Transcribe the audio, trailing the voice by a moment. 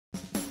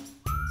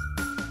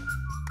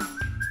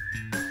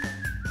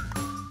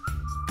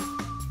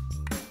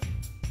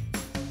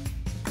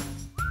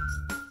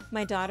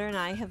My daughter and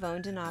I have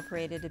owned and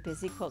operated a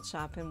busy quilt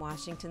shop in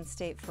Washington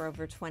State for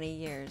over 20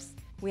 years.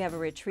 We have a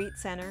retreat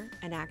center,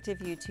 an active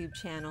YouTube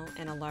channel,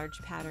 and a large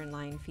pattern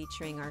line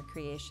featuring our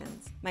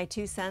creations. My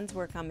two sons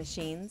work on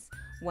machines.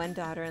 One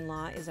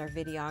daughter-in-law is our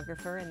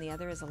videographer and the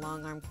other is a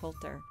long-arm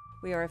quilter.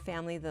 We are a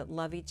family that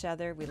love each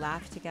other, we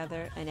laugh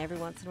together, and every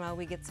once in a while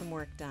we get some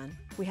work done.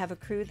 We have a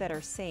crew that are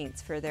saints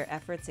for their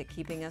efforts at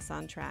keeping us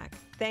on track.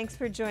 Thanks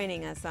for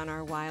joining us on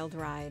our wild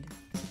ride.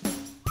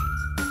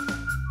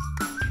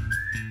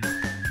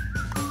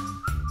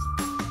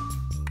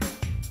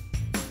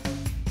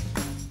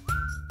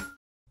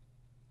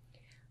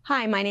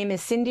 Hi, my name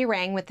is Cindy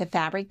Rang with the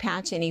Fabric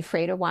Patch in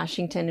Ephrata,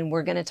 Washington, and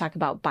we're going to talk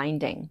about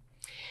binding.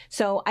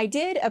 So I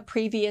did a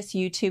previous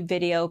YouTube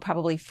video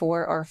probably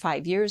 4 or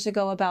 5 years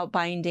ago about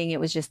binding. It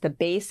was just the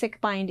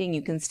basic binding.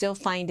 You can still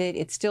find it.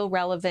 It's still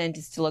relevant.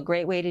 It's still a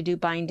great way to do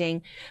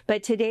binding.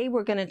 But today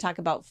we're going to talk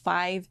about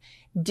 5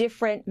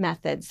 different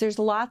methods. There's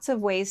lots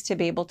of ways to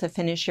be able to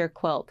finish your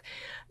quilt.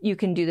 You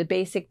can do the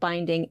basic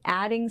binding,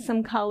 adding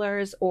some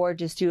colors, or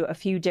just do a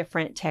few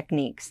different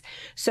techniques.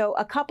 So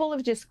a couple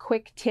of just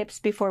quick tips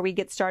before we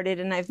get started,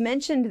 and I've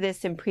mentioned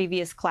this in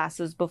previous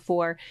classes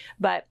before,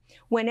 but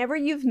whenever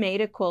you've made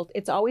a quilt,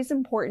 it's always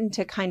important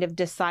to kind of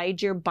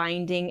decide your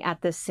binding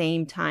at the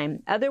same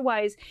time.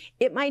 Otherwise,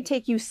 it might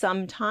take you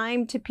some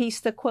time to piece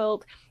the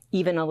quilt,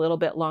 even a little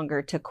bit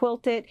longer to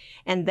quilt it.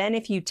 And then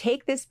if you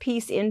take this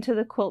piece into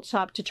the quilt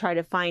shop to try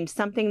to find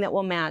something that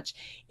will match,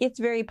 it's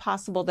very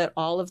possible that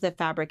all of the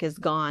fabric is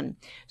gone.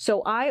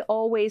 So I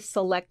always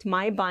select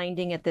my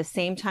binding at the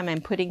same time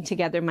I'm putting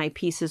together my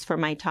pieces for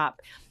my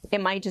top.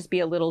 It might just be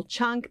a little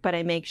chunk, but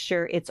I make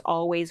sure it's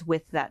always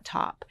with that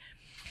top.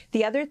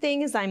 The other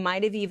thing is I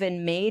might have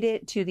even made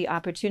it to the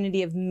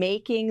opportunity of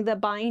making the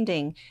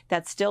binding.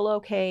 That's still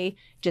okay.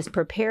 Just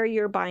prepare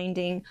your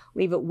binding,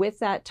 leave it with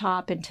that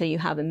top until you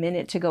have a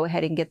minute to go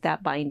ahead and get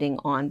that binding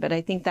on. But I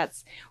think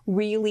that's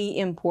really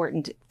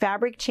important.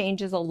 Fabric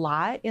changes a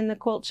lot in the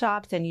quilt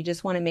shops, and you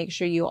just want to make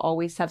sure you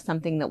always have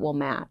something that will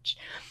match.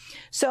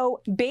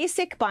 So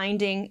basic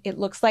binding, it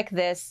looks like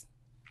this.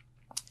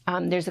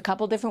 There's a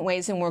couple different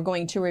ways, and we're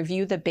going to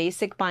review the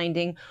basic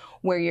binding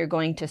where you're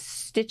going to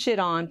stitch it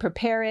on,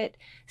 prepare it,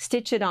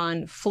 stitch it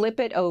on, flip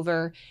it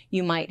over.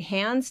 You might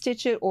hand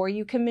stitch it or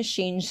you can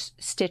machine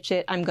stitch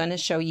it. I'm going to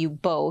show you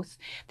both.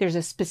 There's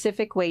a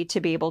specific way to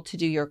be able to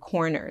do your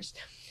corners.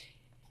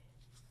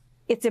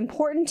 It's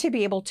important to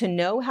be able to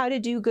know how to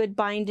do good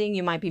binding.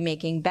 You might be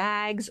making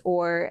bags,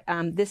 or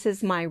this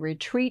is my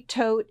retreat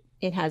tote.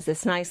 It has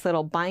this nice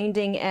little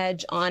binding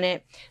edge on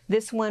it.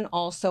 This one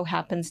also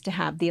happens to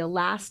have the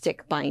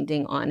elastic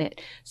binding on it.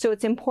 So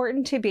it's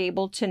important to be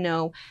able to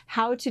know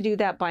how to do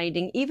that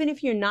binding. Even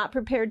if you're not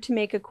prepared to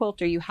make a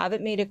quilt or you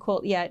haven't made a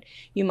quilt yet,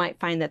 you might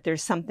find that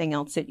there's something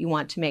else that you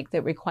want to make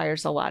that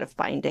requires a lot of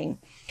binding.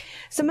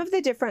 Some of the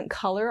different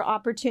color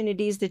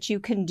opportunities that you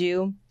can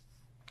do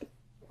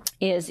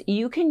is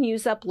you can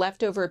use up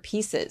leftover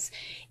pieces.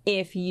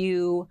 If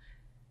you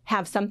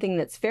have something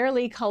that's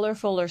fairly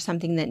colorful or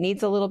something that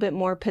needs a little bit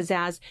more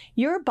pizzazz,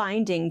 your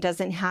binding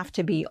doesn't have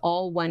to be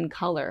all one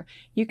color.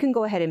 You can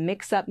go ahead and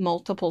mix up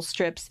multiple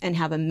strips and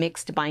have a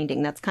mixed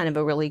binding. That's kind of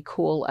a really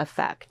cool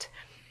effect.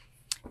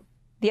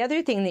 The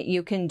other thing that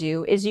you can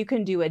do is you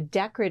can do a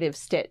decorative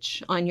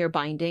stitch on your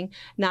binding.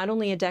 Not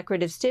only a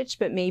decorative stitch,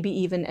 but maybe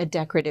even a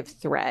decorative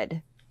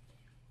thread.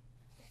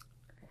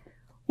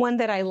 One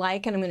that I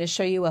like, and I'm going to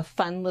show you a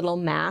fun little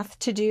math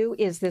to do,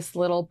 is this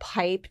little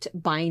piped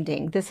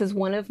binding. This is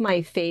one of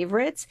my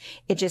favorites.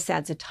 It just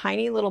adds a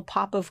tiny little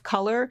pop of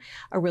color,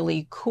 a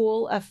really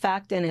cool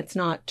effect, and it's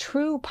not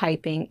true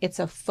piping, it's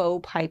a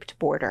faux piped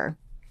border.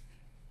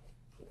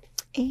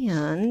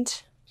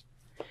 And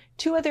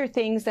 2 other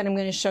things that I'm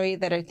going to show you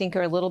that I think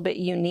are a little bit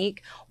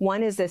unique.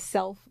 One is a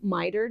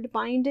self-mitered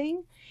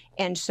binding.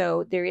 And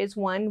so there is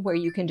one where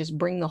you can just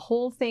bring the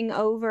whole thing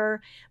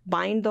over,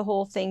 bind the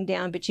whole thing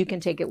down, but you can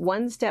take it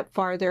one step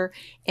farther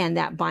and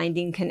that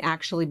binding can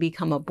actually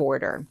become a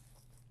border.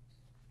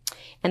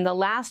 And the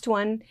last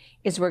one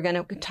is we're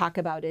going to talk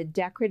about a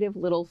decorative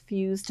little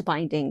fused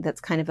binding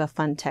that's kind of a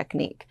fun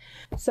technique.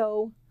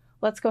 So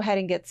let's go ahead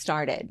and get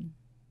started.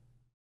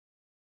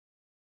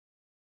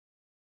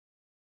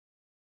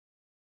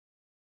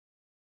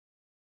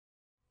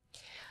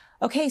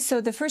 Okay, so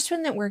the first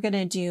one that we're going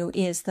to do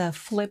is the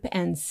flip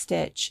and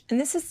stitch.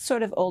 And this is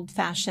sort of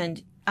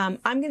old-fashioned. I'm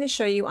going to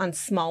show you on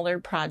smaller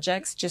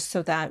projects just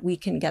so that we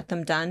can get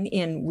them done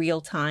in real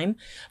time.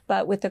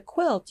 But with a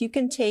quilt, you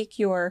can take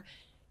your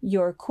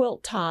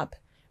quilt top,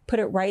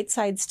 put it right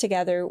sides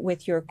together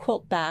with your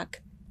quilt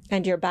back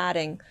and your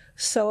batting,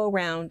 sew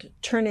around,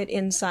 turn it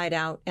inside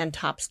out, and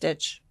top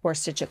stitch or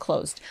stitch it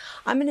closed.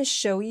 I'm going to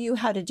show you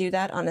how to do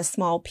that on a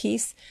small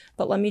piece,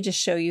 but let me just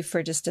show you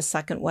for just a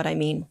second what I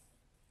mean.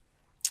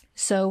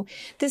 So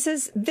this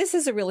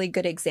is a really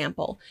good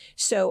example.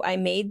 So I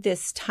made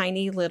this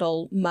tiny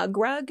little mug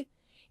rug,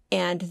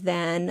 and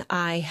then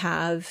I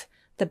have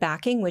the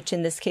backing, which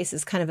in this case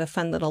is kind of a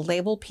fun little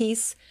label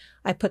piece.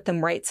 I put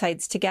them right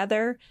sides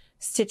together,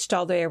 stitched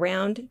all the way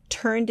around,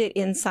 turned it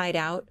inside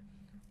out,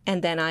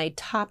 and then I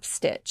top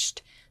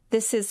stitched.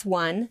 This is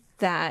one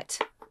that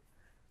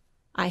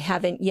I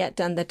haven't yet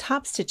done the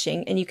top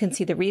stitching, and you can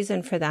see the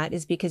reason for that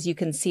is because you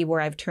can see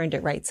where I've turned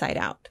it right side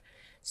out.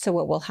 So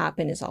what will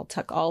happen is I'll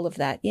tuck all of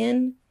that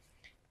in,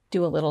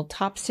 do a little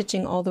top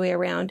stitching all the way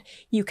around.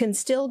 You can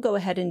still go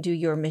ahead and do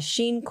your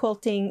machine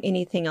quilting,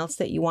 anything else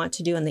that you want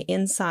to do on the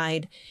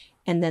inside,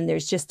 and then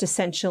there's just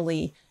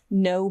essentially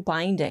no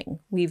binding.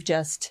 We've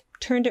just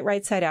turned it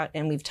right side out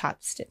and we've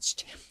top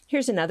stitched.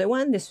 Here's another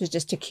one. This was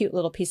just a cute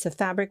little piece of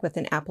fabric with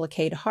an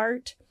applique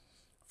heart.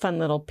 Fun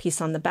little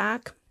piece on the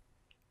back.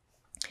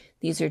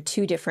 These are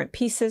two different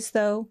pieces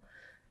though.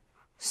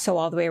 Sew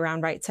all the way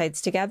around right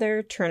sides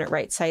together, turn it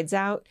right sides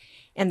out.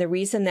 And the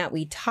reason that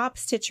we top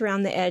stitch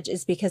around the edge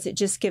is because it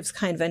just gives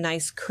kind of a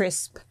nice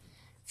crisp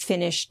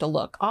finished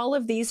look. All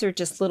of these are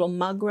just little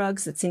mug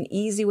rugs. It's an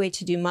easy way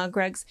to do mug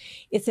rugs.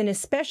 It's an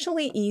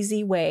especially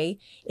easy way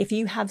if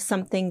you have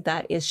something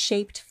that is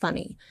shaped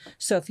funny.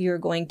 So if you're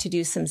going to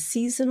do some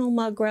seasonal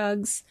mug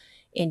rugs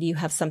and you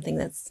have something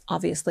that's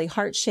obviously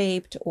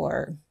heart-shaped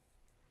or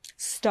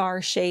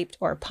star-shaped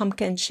or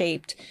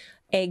pumpkin-shaped,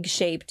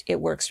 egg-shaped, it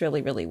works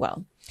really, really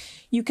well.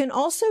 You can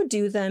also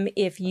do them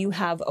if you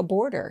have a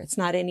border. It's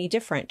not any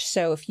different.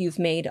 So if you've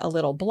made a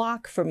little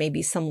block for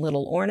maybe some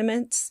little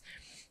ornaments,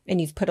 and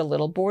you've put a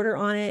little border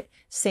on it,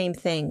 same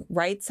thing,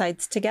 right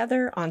sides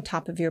together on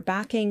top of your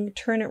backing,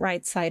 turn it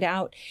right side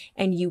out,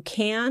 and you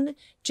can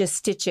just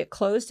stitch it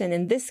closed. And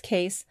in this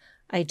case,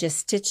 I just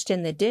stitched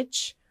in the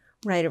ditch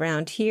right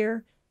around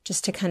here,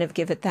 just to kind of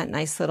give it that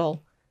nice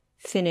little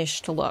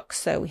finished look.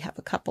 So we have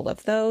a couple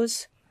of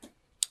those.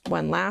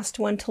 One last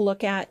one to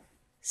look at,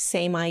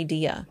 same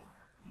idea.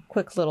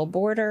 Quick little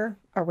border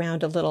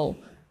around a little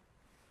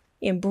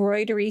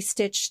embroidery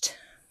stitched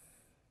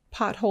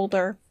pot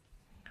holder.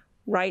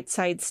 Right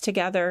sides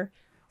together,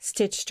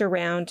 stitched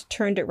around,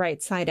 turned it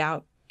right side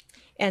out.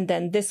 And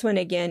then this one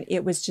again,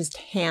 it was just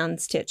hand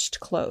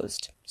stitched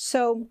closed.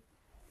 So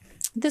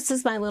this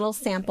is my little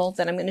sample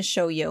that I'm going to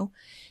show you.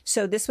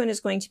 So this one is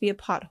going to be a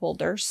pot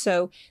holder.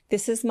 So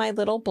this is my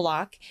little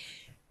block.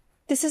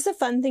 This is a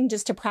fun thing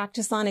just to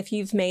practice on if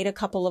you've made a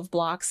couple of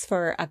blocks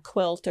for a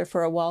quilt or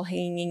for a wall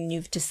hanging and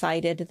you've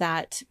decided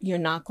that you're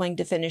not going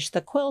to finish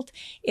the quilt.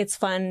 It's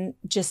fun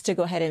just to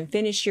go ahead and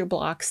finish your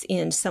blocks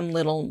in some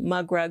little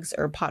mug rugs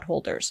or pot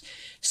holders.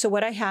 So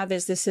what I have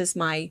is this is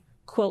my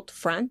quilt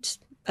front,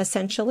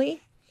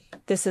 essentially.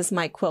 This is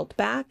my quilt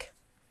back,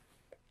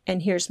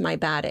 and here's my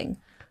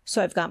batting.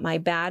 So I've got my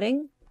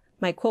batting,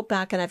 my quilt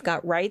back, and I've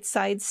got right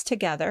sides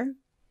together.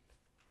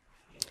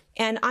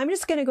 And I'm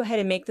just going to go ahead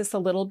and make this a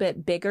little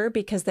bit bigger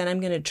because then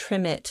I'm going to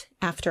trim it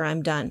after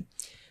I'm done.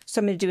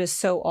 So I'm going to do a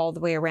sew all the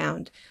way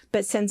around.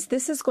 But since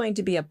this is going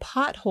to be a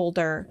pot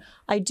holder,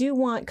 I do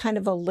want kind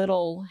of a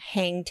little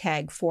hang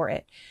tag for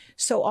it.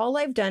 So all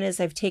I've done is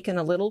I've taken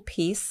a little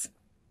piece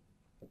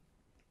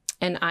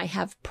and I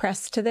have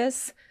pressed to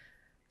this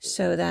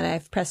so that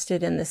I've pressed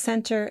it in the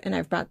center, and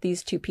I've brought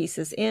these two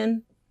pieces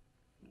in,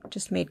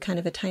 just made kind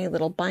of a tiny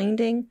little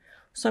binding.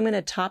 So I'm going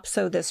to top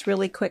sew this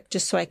really quick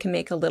just so I can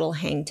make a little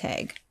hang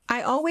tag.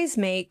 I always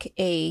make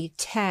a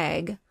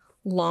tag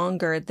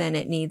longer than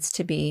it needs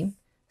to be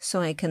so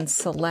I can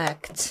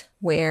select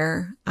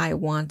where I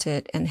want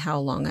it and how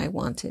long I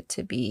want it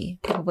to be.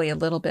 Probably a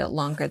little bit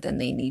longer than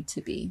they need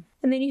to be.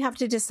 And then you have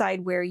to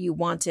decide where you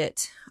want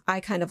it. I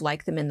kind of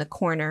like them in the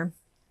corner.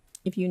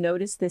 If you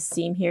notice this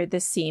seam here,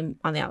 this seam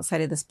on the outside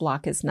of this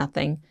block is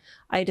nothing.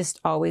 I just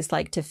always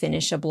like to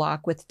finish a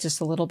block with just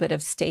a little bit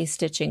of stay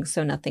stitching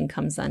so nothing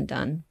comes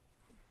undone.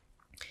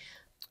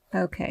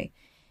 Okay,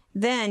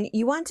 then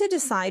you want to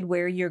decide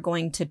where you're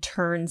going to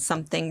turn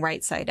something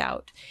right side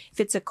out. If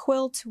it's a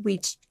quilt,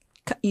 we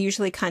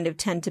usually kind of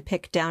tend to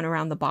pick down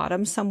around the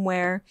bottom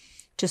somewhere,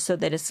 just so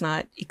that it's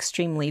not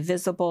extremely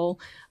visible.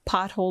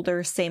 Pot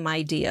holder, same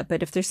idea.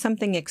 But if there's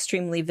something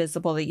extremely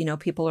visible that you know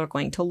people are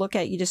going to look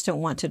at, you just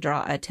don't want to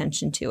draw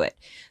attention to it.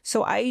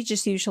 So I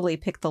just usually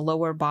pick the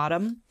lower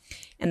bottom,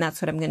 and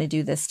that's what I'm going to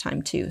do this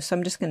time too. So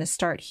I'm just going to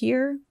start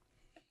here.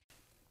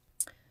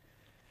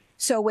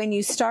 So when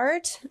you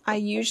start, I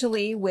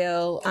usually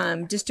will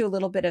just do a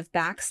little bit of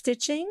back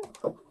stitching.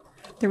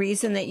 The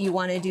reason that you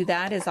want to do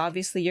that is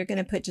obviously you're going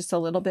to put just a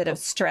little bit of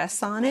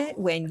stress on it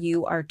when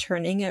you are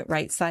turning it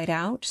right side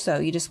out. So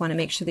you just want to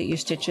make sure that your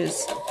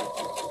stitches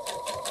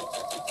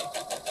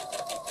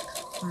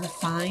are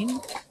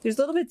fine. There's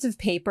little bits of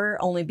paper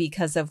only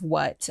because of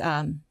what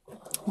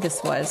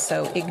this was,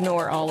 so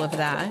ignore all of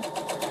that.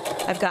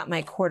 I've got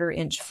my 1/4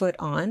 inch foot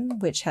on,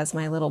 which has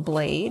my little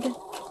blade.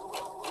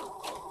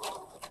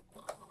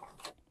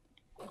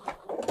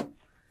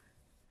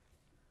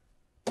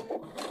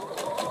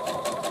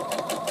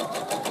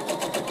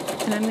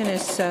 And I'm going to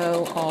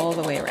sew all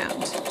the way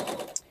around.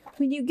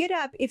 When you get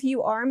up, if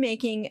you are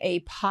making a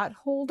pot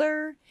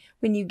holder,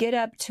 when you get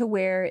up to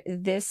where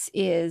this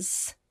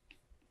is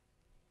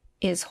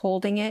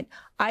holding it,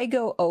 I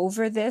go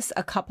over this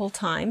a couple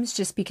times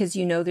just because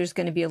you know there's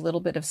going to be a little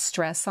bit of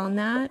stress on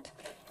that.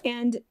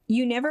 And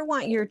you never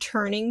want your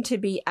turning to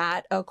be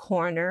at a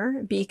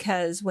corner,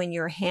 because when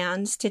you're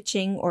hand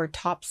stitching or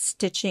top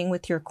stitching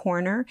with your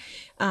corner,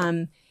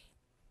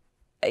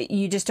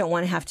 you just don't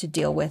want to have to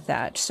deal with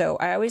that. So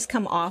I always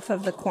come off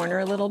of the corner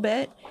a little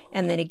bit,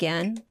 and then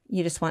again,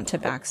 you just want to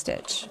back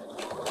stitch.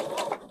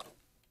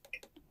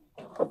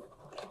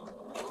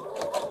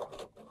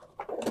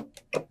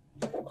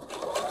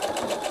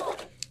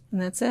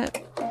 And that's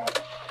it.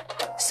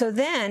 So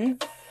then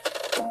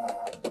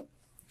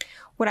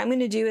what I'm going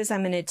to do is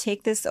I'm going to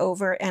take this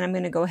over and I'm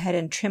going to go ahead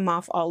and trim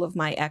off all of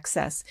my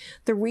excess.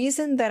 The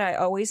reason that I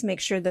always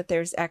make sure that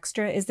there's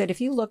extra is that if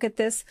you look at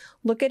this,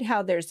 look at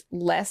how there's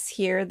less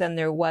here than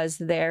there was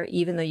there,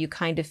 even though you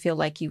kind of feel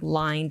like you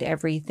lined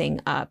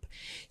everything up.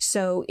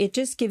 So it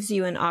just gives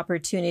you an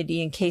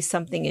opportunity in case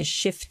something is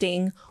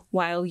shifting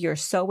while you're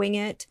sewing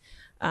it.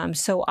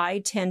 So I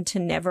tend to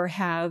never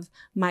have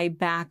my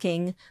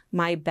backing,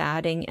 my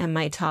batting, and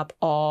my top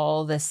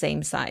all the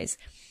same size.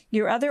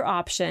 Your other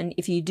option,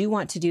 if you do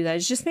want to do that,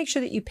 is just make sure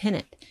that you pin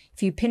it.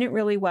 If you pin it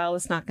really well,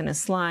 it's not going to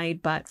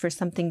slide, but for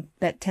something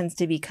that tends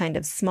to be kind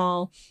of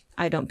small,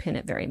 I don't pin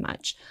it very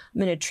much. I'm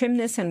going to trim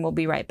this and we'll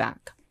be right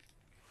back.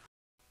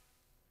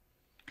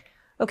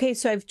 Okay,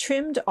 so I've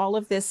trimmed all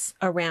of this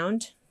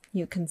around.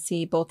 You can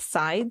see both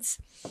sides,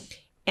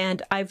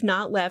 and I've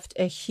not left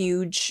a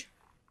huge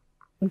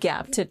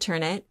gap to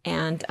turn it,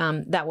 and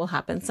that will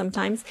happen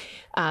sometimes.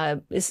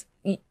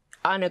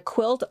 On a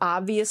quilt,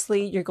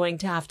 obviously, you're going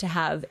to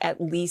have at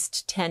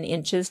least 10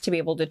 inches to be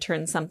able to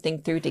turn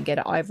something through to get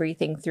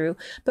everything through.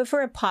 But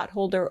for a pot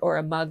holder or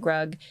a mug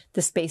rug,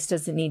 the space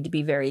doesn't need to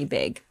be very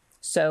big.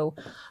 So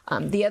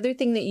the other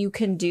thing that you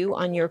can do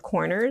on your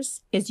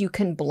corners is you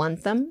can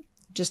blunt them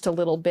just a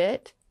little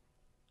bit.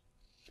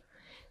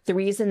 The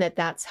reason that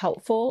that's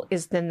helpful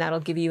is then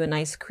that'll give you a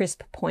nice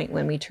crisp point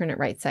when we turn it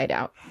right side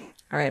out.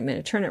 All right, I'm going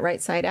to turn it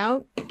right side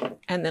out,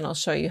 and then I'll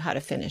show you how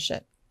to finish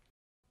it.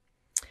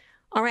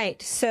 All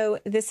right, so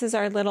this is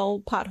our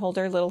little pot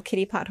holder, little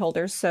kitty pot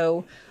holder.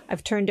 So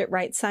I've turned it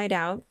right side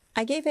out.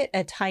 I gave it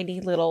a tiny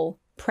little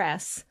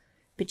press,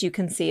 but you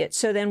can see it.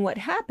 So then what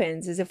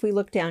happens is if we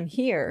look down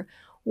here,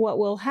 what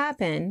will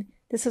happen,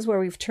 this is where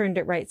we've turned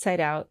it right side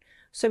out.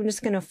 So I'm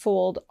just going to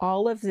fold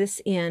all of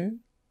this in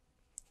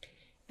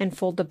and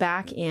fold the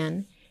back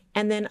in.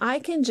 And then I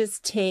can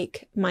just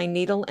take my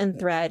needle and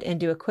thread and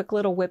do a quick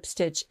little whip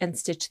stitch and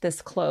stitch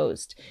this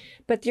closed.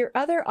 But your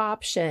other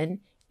option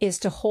is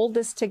to hold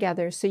this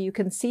together so you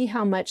can see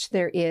how much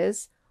there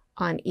is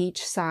on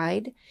each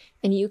side.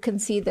 And you can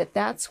see that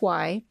that's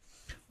why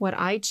what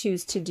I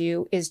choose to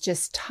do is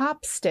just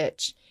top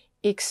stitch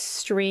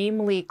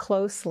extremely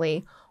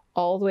closely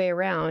all the way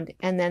around.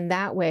 And then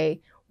that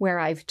way, where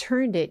I've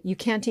turned it, you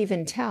can't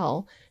even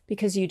tell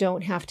because you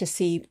don't have to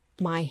see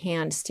my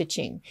hand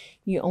stitching.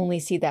 You only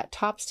see that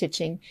top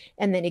stitching.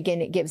 And then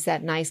again, it gives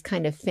that nice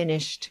kind of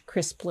finished,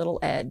 crisp little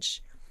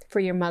edge for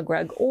your mug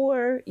rug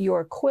or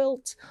your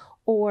quilt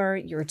or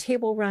your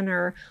table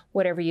runner,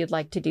 whatever you'd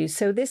like to do.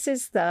 So this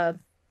is the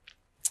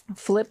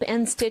flip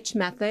and stitch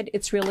method.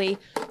 It's really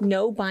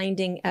no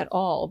binding at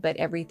all, but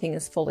everything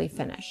is fully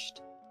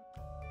finished.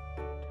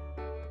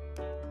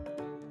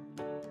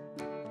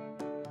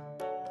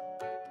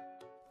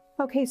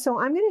 Okay, so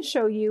I'm going to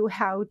show you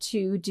how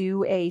to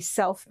do a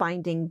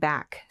self-binding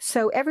back.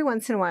 So every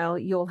once in a while,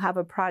 you'll have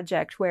a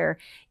project where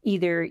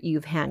either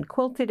you've hand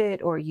quilted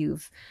it or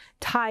you've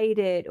tied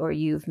it or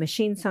you've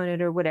machine sewn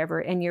it or whatever,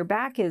 and your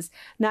back is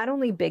not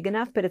only big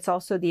enough, but it's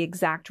also the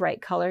exact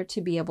right color to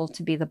be able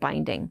to be the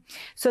binding.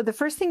 So the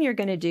first thing you're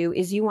going to do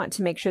is you want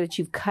to make sure that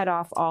you've cut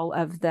off all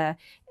of the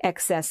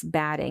excess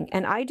batting.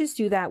 And I just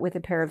do that with a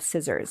pair of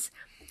scissors.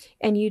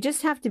 And you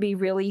just have to be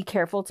really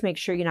careful to make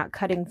sure you're not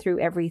cutting through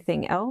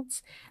everything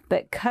else,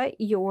 but cut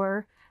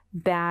your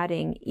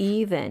batting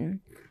even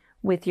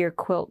with your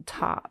quilt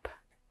top.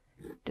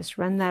 Just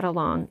run that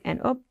along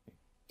and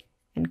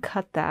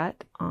cut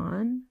that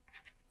on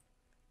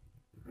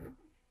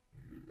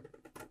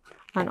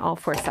all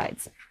four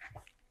sides.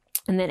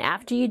 And then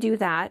after you do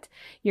that,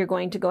 you're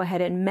going to go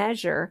ahead and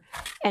measure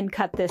and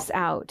cut this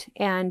out.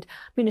 And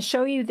I'm going to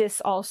show you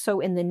this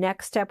also in the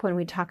next step when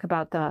we talk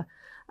about the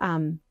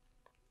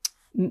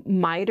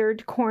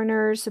mitered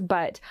corners,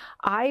 but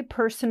I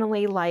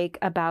personally like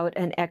about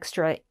an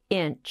extra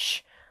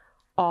inch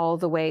all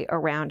the way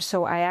around.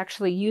 So I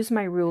actually use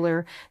my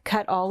ruler,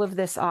 cut all of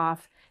this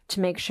off to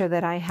make sure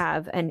that I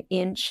have an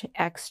inch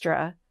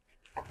extra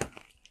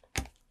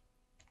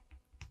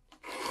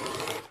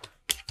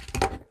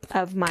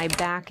of my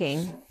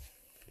backing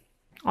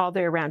all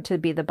the way around to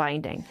be the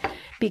binding.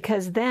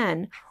 Because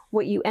then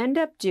what you end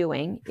up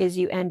doing is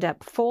you end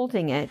up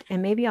folding it,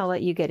 and maybe I'll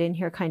let you get in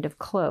here kind of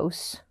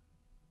close.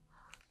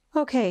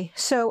 Okay,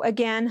 so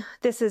again,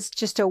 this is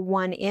just a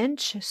 1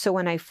 inch. So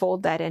when I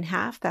fold that in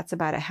half, that's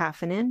about a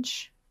 1/2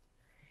 inch.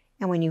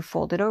 And when you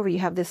fold it over, you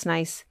have this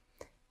nice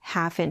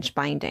 1/2 inch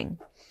binding.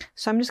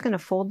 So I'm just going to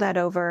fold that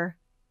over,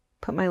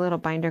 put my little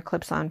binder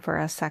clips on for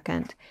a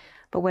second.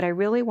 But what I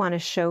really want to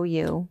show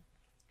you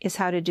is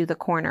how to do the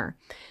corner.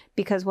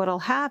 Because what'll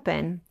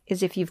happen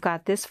is if you've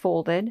got this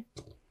folded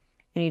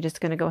and you're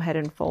just going to go ahead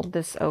and fold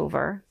this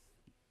over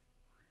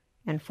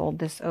and fold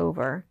this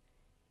over.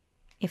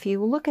 If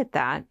you look at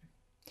that,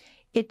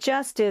 it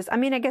just is, I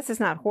mean, I guess it's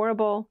not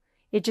horrible.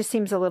 It just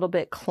seems a little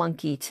bit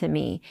clunky to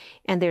me.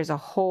 And there's a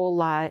whole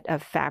lot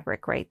of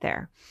fabric right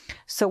there.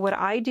 So what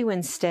I do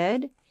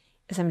instead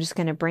is I'm just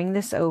going to bring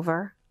this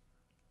over.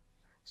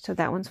 So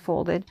that one's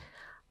folded.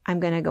 I'm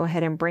going to go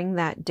ahead and bring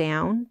that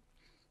down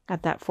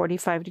at that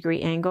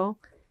 45-degree angle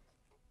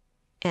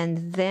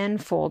and then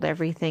fold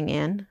everything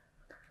in.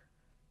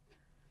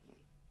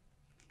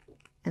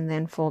 And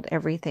then fold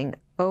everything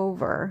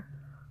over.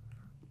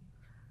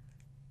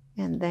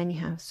 And then you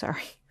have,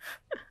 sorry.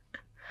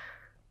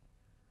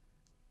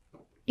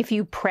 If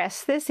you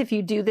press this, if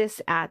you do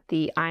this at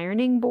the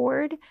ironing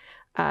board,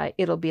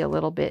 it'll be a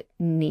little bit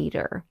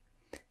neater.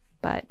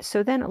 But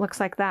so then it looks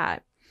like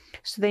that.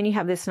 So then you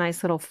have this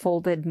nice little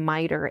folded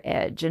miter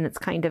edge, and it's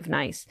kind of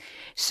nice.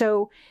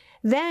 So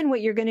then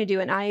what you're going to do,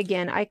 and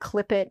I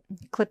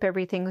clip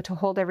everything to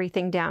hold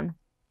everything down.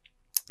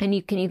 And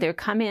you can either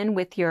come in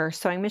with your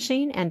sewing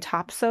machine and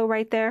top sew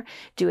right there,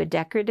 do a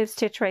decorative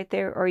stitch right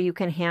there, or you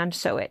can hand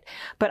sew it.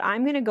 But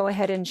I'm going to go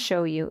ahead and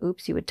show you,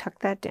 oops, you would tuck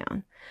that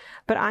down.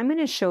 But I'm going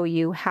to show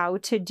you how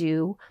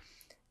to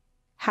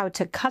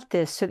cut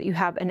this so that you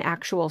have an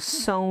actual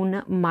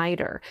sewn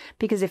miter.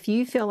 Because if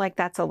you feel like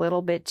that's a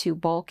little bit too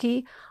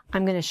bulky,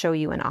 I'm going to show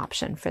you an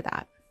option for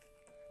that.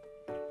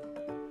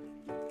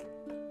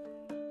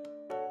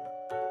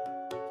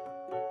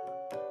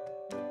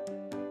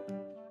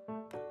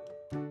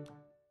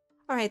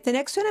 All right, the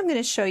next one I'm going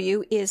to show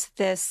you is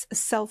this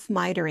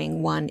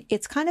self-mitering one.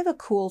 It's kind of a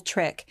cool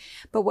trick,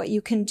 but what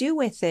you can do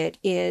with it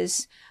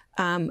is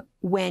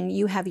when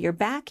you have your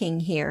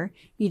backing here,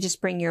 you just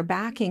bring your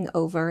backing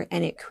over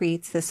and it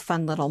creates this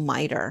fun little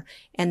miter.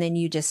 And then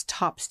you just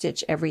top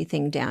stitch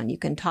everything down. You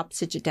can top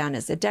stitch it down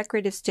as a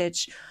decorative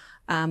stitch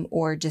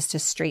or just a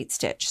straight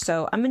stitch.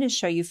 So I'm going to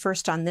show you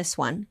first on this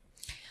one.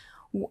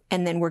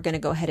 And then we're going to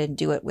go ahead and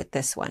do it with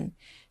this one.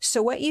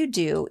 So what you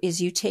do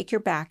is you take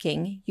your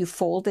backing, you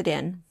fold it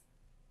in,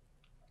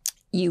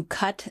 you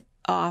cut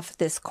off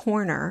this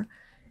corner,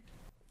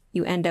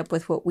 you end up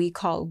with what we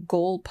call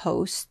goal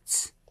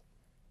posts.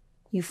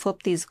 You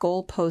flip these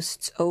goal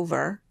posts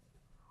over.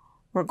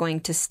 We're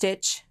going to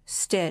stitch,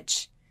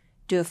 stitch,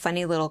 do a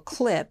funny little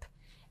clip,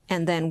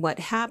 and then what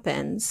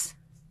happens,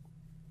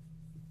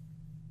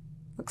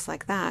 looks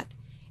like that,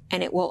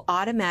 and it will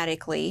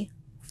automatically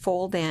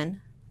fold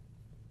in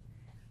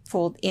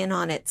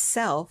on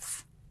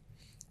itself,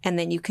 and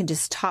then you can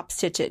just top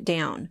stitch it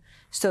down.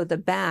 So the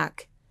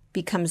back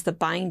becomes the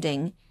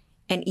binding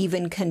and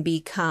even can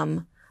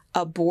become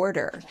a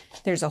border.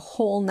 There's a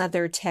whole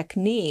nother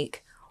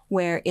technique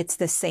where it's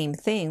the same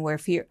thing, where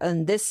if you're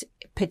in this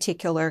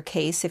particular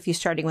case, if you're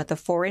starting with a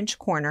 4-inch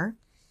corner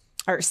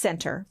or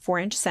center,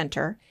 4-inch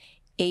center,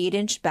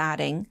 8-inch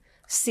batting,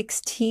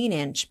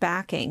 16-inch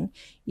backing,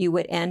 you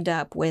would end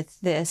up with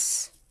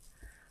this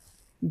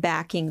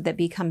backing that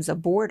becomes a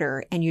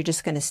border, and you're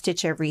just going to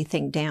stitch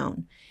everything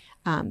down.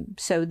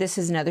 So this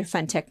is another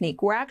fun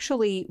technique. We're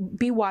actually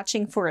be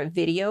watching for a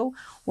video.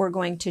 We're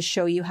going to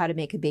show you how to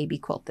make a baby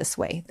quilt this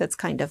way. That's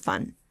kind of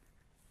fun.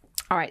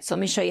 All right, so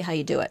let me show you how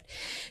you do it.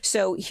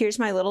 So here's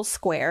my little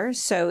square.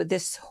 So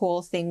this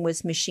whole thing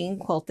was machine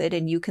quilted,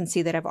 and you can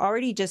see that I've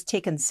already just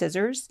taken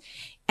scissors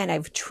and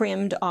I've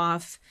trimmed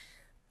off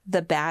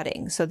the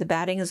batting. So the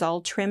batting is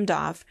all trimmed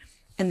off,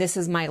 and this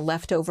is my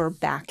leftover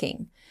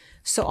backing.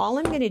 So all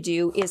I'm going to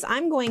do is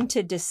I'm going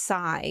to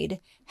decide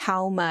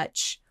how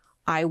much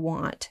I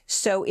want.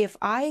 So if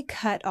I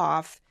cut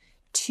off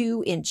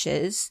 2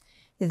 inches,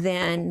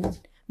 then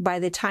by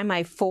the time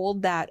I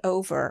fold that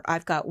over,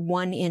 I've got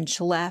 1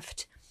 inch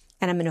left,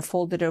 and I'm going to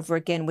fold it over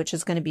again, which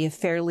is going to be a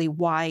fairly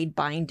wide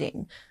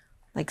binding,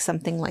 like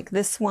something like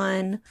this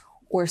one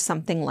or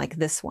something like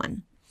this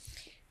one.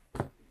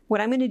 What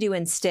I'm going to do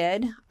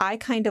instead, I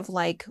kind of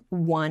like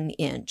 1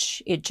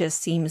 inch. It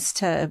just seems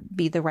to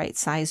be the right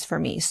size for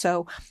me.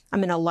 So I'm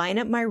going to line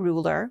up my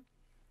ruler.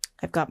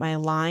 I've got my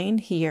line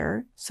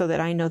here so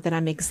that I know that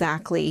I'm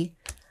exactly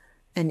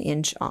 1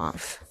 inch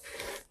off.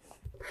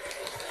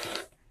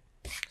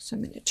 So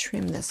I'm going to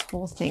trim this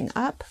whole thing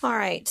up. All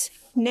right,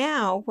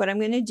 now what I'm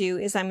going to do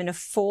is I'm going to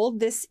fold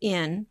this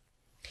in,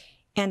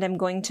 and I'm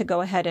going to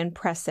go ahead and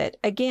press it.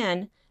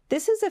 Again,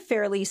 this is a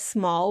fairly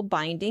small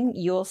binding.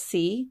 You'll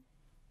see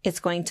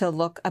it's going to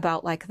look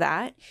about like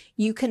that.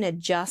 You can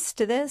adjust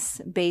this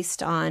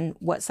based on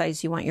what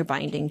size you want your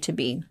binding to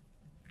be.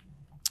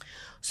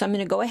 So I'm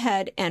going to go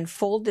ahead and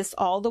fold this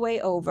all the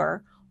way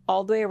over,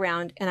 all the way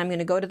around, and I'm going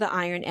to go to the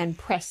iron and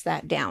press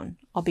that down.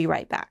 I'll be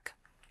right back.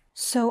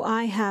 So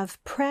I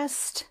have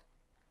pressed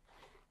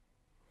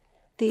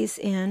these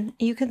in.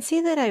 You can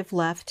see that I've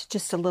left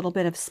just a little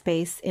bit of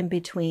space in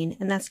between,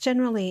 and that's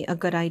generally a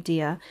good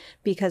idea,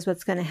 because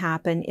what's going to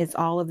happen is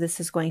all of this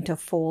is going to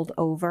fold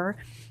over,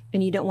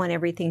 and you don't want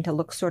everything to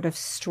look sort of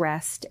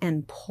stressed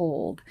and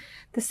pulled.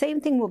 The same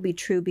thing will be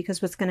true,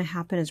 because what's going to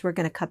happen is we're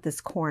going to cut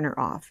this corner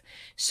off.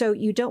 So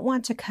you don't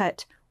want to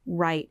cut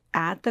right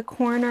at the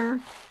corner.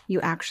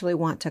 You actually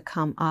want to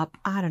come up,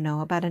 I don't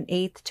know, about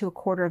 1/8 to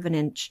 1/4 of an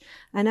inch,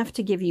 enough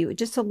to give you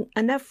just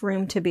enough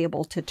room to be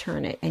able to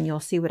turn it, and you'll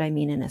see what I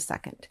mean in a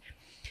second.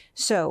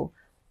 So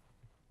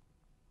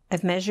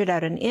I've measured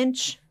out 1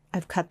 inch,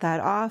 I've cut that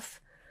off,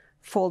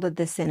 folded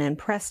this in and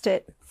pressed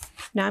it.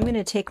 Now I'm going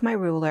to take my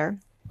ruler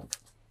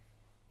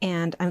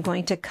and I'm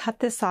going to cut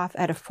this off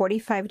at a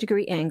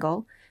 45-degree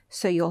angle,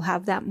 so you'll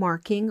have that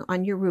marking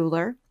on your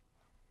ruler.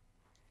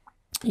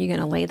 You're going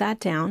to lay that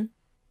down,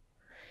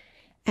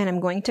 and I'm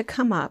going to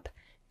come up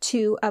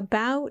to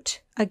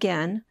about,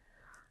 again,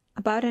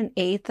 about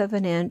 1/8 of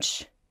an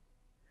inch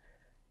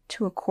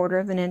to 1/4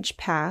 of an inch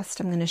past.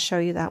 I'm going to show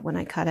you that when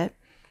I cut it.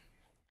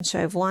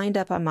 So I've lined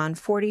up, I'm on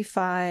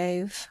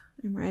 45,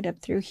 I'm right up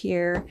through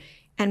here,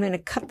 and I'm going to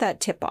cut that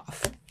tip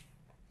off.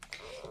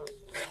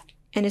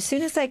 And as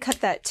soon as I cut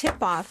that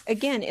tip off,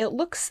 again, it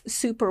looks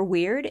super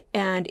weird,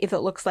 and if it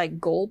looks like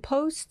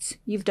goalposts,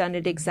 you've done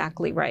it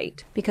exactly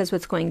right. Because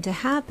what's going to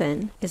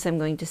happen is I'm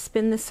going to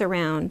spin this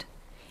around,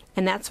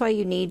 and that's why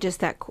you need just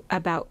that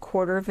about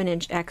 1/4 of an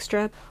inch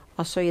extra.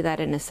 I'll show you that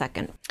in a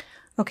second.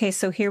 Okay,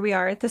 so here we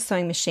are at the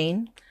sewing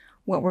machine.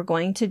 What we're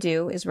going to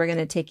do is we're going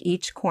to take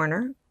each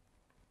corner,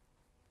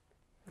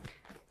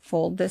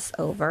 fold this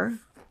over,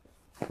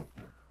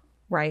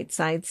 right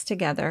sides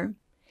together,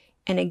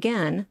 and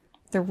again,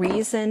 the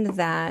reason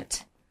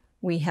that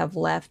we have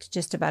left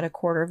just about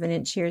 1/4 of an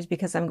inch here is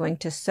because I'm going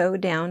to sew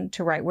down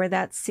to right where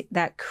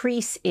that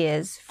crease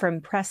is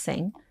from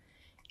pressing,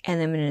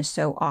 and then I'm going to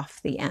sew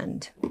off the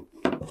end.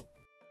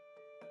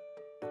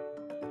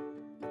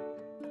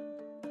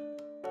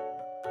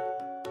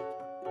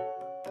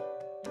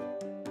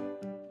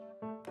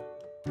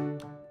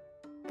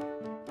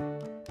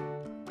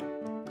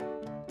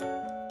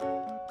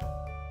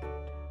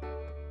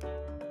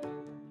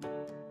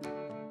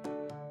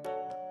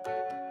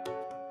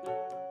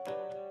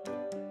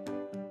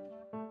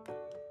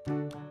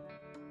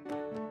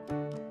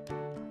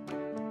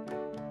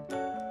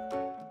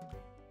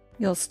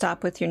 You'll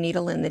stop with your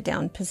needle in the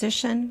down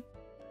position.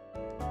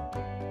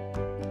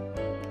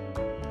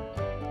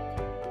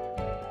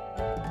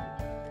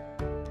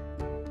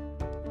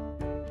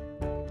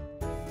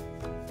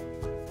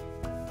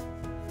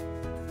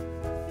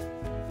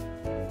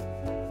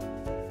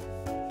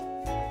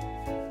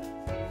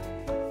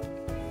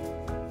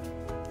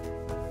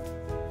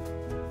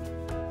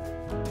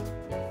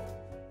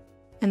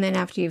 And then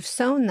after you've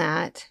sewn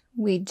that,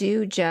 we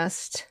do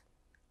just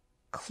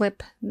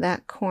clip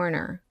that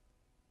corner.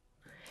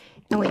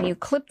 And when you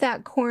clip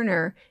that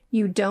corner,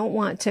 you don't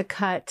want to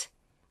cut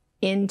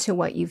into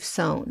what you've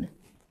sewn.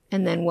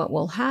 And then what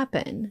will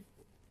happen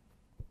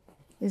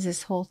is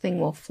this whole thing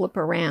will flip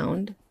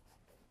around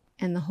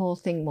and the whole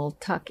thing will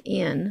tuck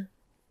in.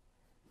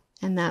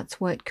 And that's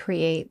what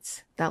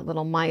creates that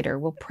little miter.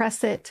 We'll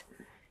press it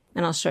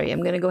and I'll show you.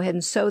 I'm going to go ahead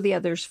and sew the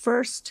others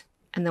first,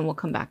 and then we'll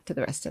come back to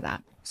the rest of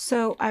that.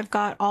 So I've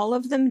got all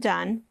of them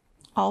done,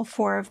 all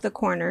 4 of the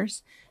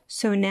corners.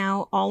 So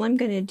now all I'm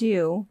going to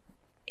do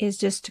is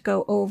just to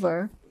go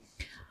over.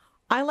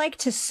 I like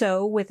to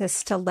sew with a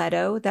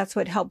stiletto. That's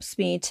what helps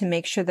me to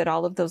make sure that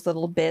all of those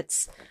little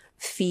bits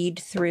feed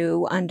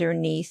through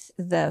underneath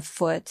the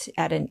foot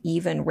at an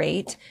even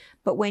rate.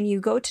 But when you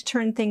go to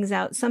turn things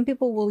out, some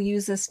people will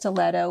use a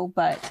stiletto,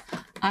 but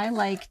I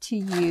like to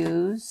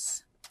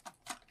use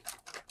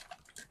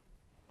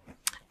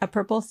a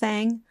purple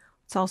thing.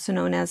 It's also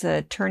known as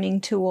a turning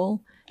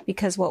tool,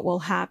 because what will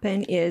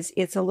happen is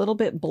it's a little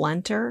bit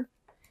blunter,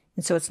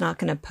 and so it's not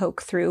going to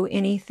poke through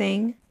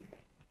anything,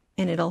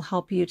 and it'll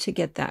help you to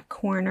get that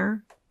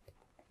corner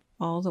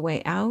all the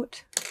way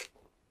out.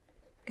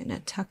 I'm going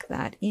to tuck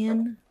that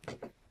in.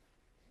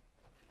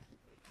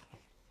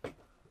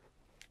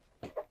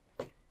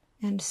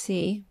 And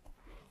see,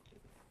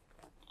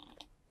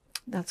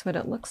 that's what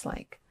it looks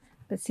like.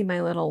 But see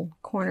my little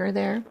corner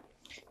there?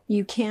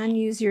 You can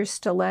use your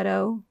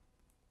stiletto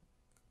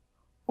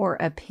or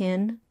a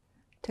pin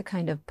to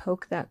kind of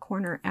poke that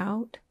corner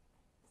out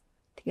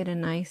to get a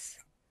nice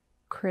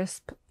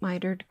crisp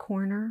mitered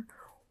corner.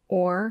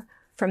 Or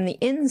from the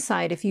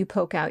inside, if you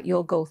poke out,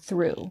 you'll go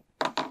through.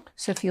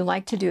 So if you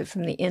like to do it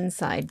from the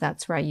inside,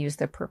 that's where I use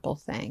the purple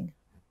thing.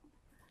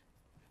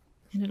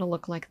 And it'll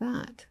look like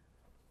that.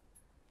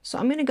 So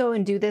I'm going to go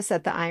and do this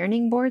at the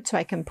ironing board so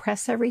I can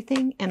press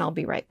everything, and I'll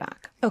be right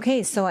back.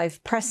 Okay, so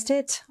I've pressed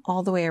it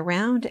all the way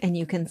around, and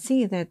you can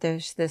see that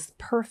there's this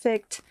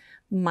perfect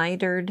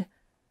mitered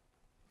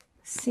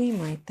seam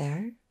right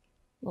there,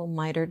 little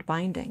mitered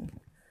binding.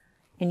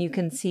 And you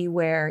can see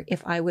where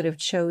if I would have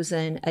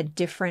chosen a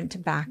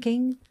different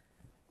backing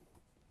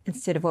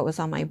instead of what was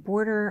on my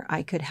border,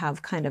 I could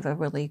have kind of a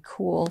really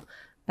cool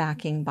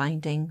backing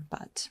binding,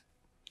 but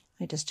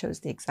I just chose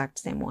the exact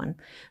same one.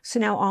 So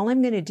now all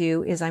I'm going to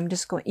do is I'm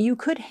just going, you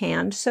could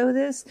hand sew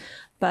this,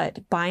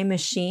 but by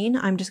machine,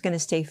 I'm just going to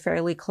stay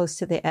fairly close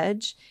to the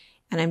edge.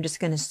 And I'm just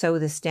going to sew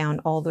this down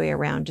all the way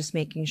around, just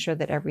making sure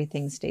that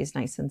everything stays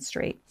nice and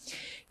straight.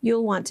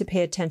 You'll want to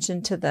pay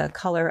attention to the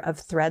color of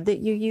thread that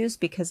you use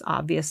because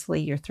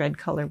obviously your thread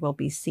color will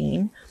be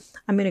seen.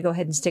 I'm going to go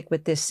ahead and stick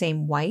with this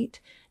same white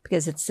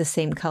because it's the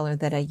same color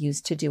that I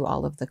used to do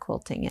all of the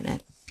quilting in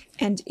it.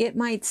 And it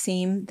might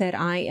seem that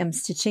I am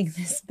stitching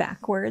this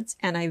backwards,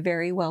 and I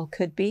very well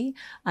could be.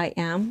 I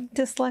am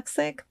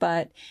dyslexic,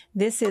 but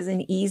this is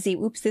an easy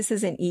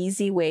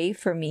way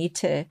for me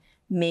to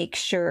make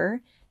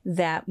sure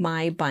that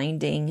my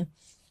binding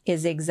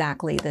is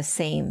exactly the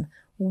same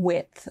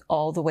width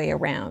all the way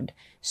around.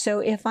 So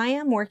if I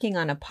am working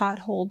on a pot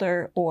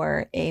holder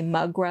or a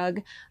mug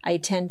rug, I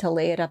tend to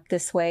lay it up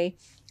this way.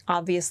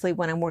 Obviously,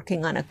 when I'm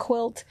working on a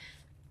quilt,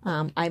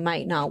 I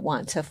might not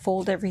want to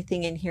fold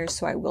everything in here,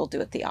 so I will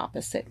do it the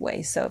opposite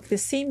way. So if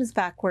this seems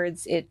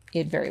backwards, it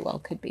very well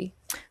could be.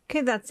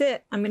 Okay, that's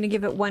it. I'm going to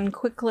give it one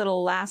quick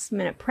little last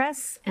minute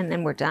press, and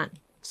then we're done.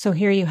 So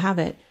here you have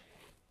it.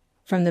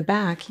 From the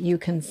back, you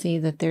can see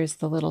that there's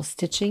the little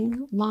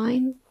stitching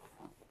line.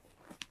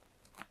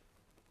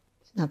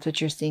 That's what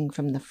you're seeing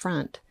from the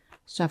front.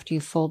 So after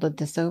you folded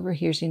this over,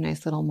 here's your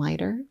nice little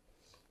miter.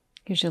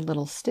 Here's your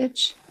little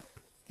stitch,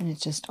 and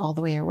it's just all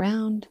the way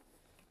around.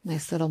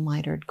 Nice little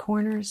mitered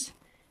corners,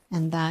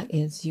 and that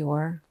is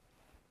your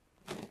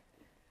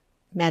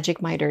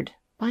magic mitered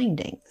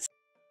bindings.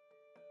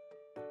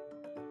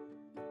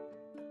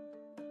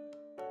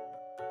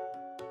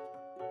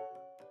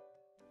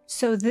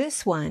 So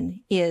this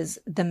one is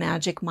the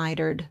magic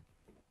mitered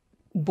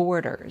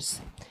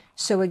borders.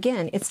 So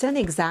again, it's done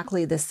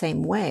exactly the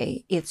same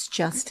way. It's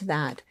just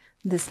that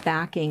this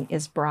backing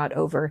is brought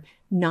over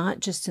not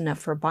just enough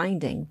for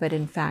binding, but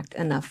in fact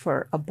enough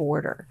for a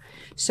border.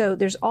 So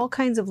there's all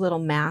kinds of little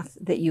math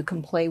that you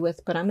can play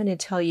with, but I'm going to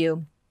tell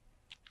you,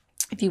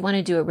 if you want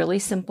to do a really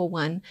simple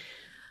one,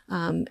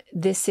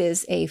 this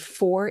is a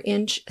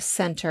 4-inch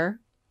center,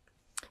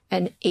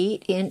 an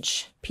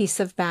 8-inch piece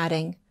of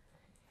batting,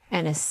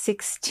 and a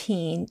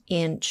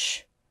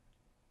 16-inch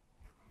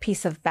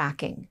piece of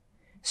backing.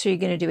 So you're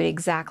going to do it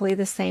exactly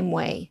the same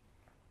way.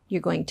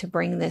 You're going to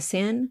bring this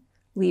in,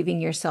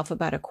 leaving yourself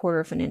about a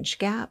 1/4 inch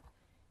gap.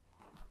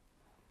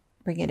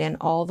 Bring it in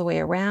all the way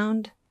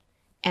around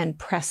and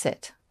press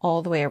it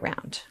all the way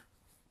around.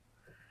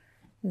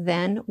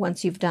 Then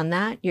once you've done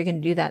that, you're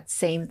going to do that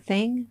same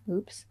thing.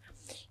 Oops.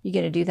 You're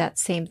going to do that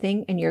same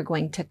thing, and you're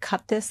going to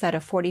cut this at a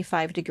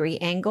 45-degree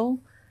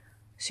angle.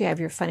 So you have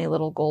your funny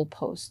little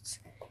goalposts.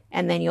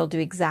 And then you'll do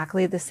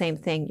exactly the same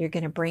thing. You're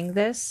going to bring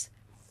this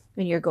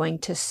and you're going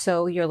to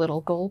sew your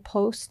little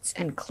goalposts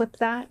and clip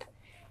that.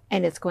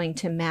 And it's going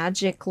to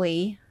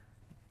magically,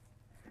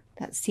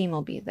 that seam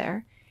will be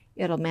there.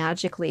 It'll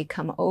magically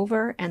come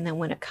over. And then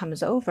when it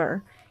comes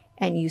over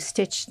and you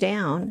stitch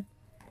down,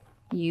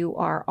 you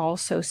are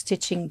also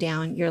stitching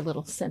down your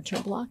little center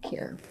block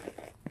here.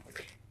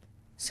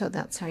 So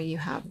that's how you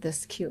have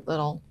this cute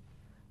little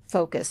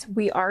focus.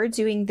 We are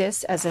doing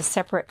this as a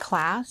separate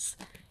class,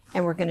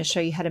 and we're going to show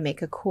you how to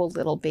make a cool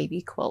little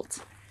baby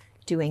quilt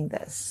doing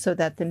this so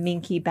that the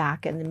minky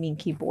back and the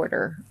minky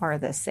border are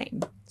the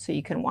same. So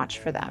you can watch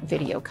for that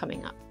video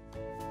coming up.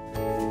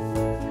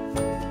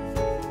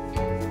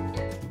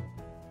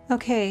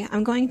 Okay,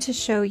 I'm going to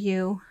show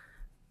you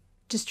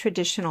just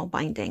traditional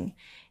binding.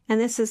 And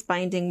this is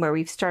binding where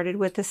we've started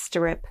with a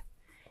strip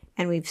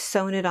and we've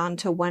sewn it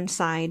onto one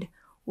side.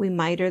 We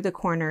miter the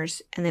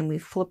corners and then we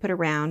flip it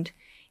around,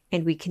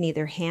 and we can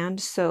either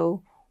hand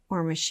sew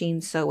or machine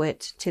sew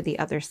it to the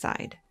other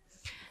side.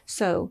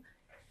 So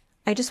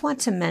I just want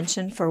to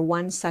mention for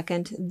 1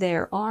 second,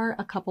 there are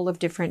a couple of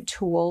different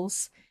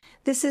tools.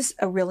 This is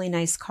a really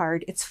nice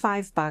card. It's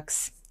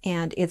 $5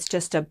 and it's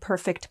just a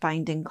perfect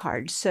binding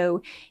card.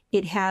 So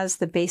it has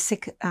the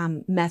basic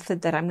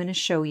method that I'm going to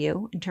show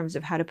you in terms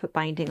of how to put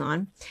binding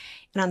on.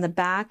 And on the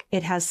back,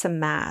 it has some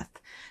math.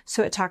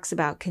 So it talks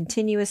about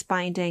continuous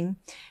binding,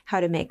 how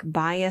to make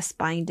bias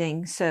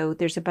binding. So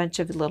there's a bunch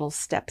of little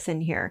steps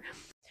in here.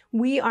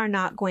 We are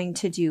not going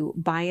to do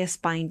bias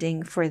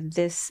binding for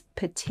this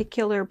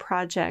particular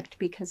project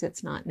because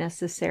it's not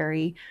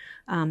necessary.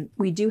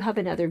 We do have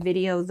another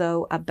video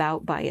though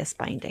about bias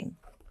binding.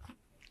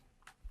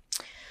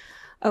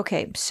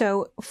 Okay,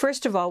 so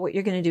first of all, what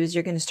you're going to do is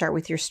you're going to start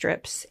with your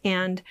strips.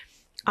 And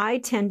I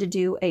tend to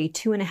do a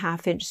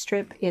 2.5-inch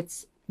strip.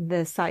 It's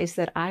the size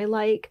that I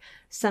like.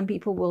 Some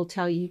people will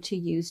tell you to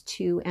use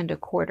 2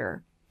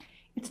 1/4.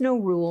 It's no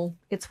rule.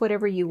 It's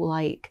whatever you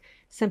like.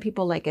 Some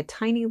people like a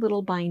tiny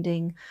little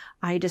binding.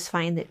 I just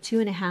find that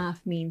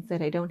 2.5 means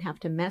that I don't have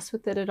to mess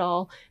with it at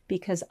all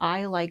because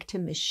I like to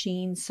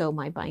machine sew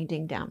my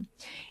binding down.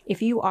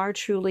 If you are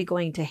truly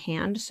going to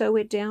hand sew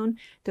it down,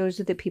 those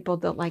are the people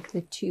that like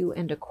the 2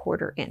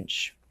 1/4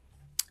 inch.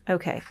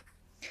 Okay,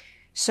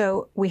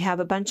 so we have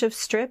a bunch of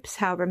strips,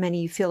 however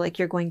many you feel like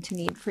you're going to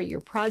need for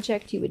your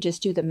project. You would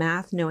just do the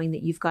math knowing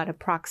that you've got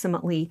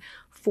approximately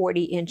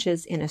 40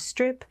 inches in a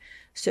strip.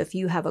 So if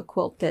you have a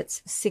quilt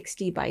that's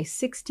 60 by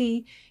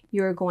 60,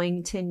 you're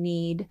going to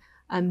need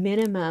a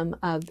minimum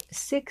of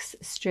 6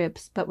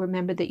 strips, but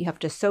remember that you have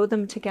to sew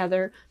them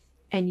together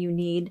and you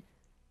need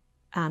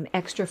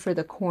extra for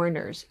the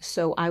corners.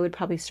 So I would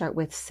probably start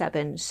with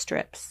 7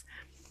 strips.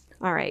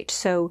 All right,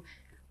 so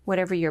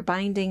whatever your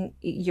binding,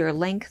 your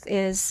length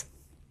is,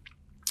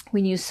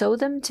 when you sew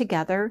them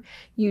together,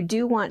 you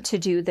do want to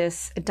do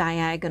this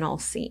diagonal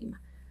seam.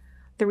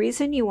 The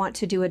reason you want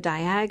to do a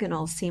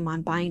diagonal seam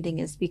on binding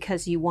is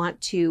because you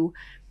want to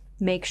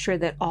make sure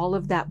that all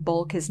of that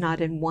bulk is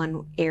not in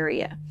one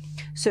area.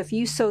 So if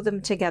you sew them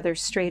together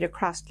straight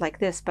across like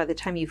this, by the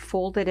time you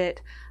folded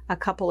it a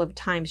couple of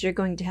times, you're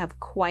going to have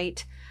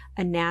quite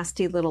a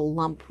nasty little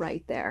lump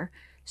right there.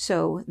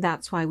 So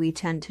that's why we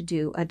tend to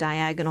do a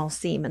diagonal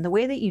seam. And the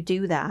way that you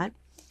do that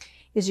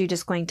is you're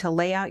just going to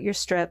lay out your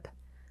strip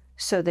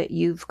so that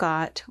you've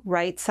got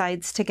right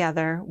sides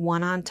together,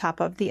 one on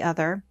top of the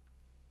other.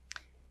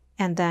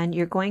 And then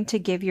you're going to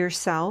give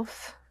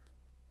yourself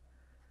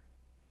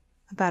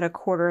about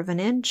 1/4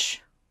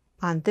 inch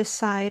on this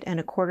side and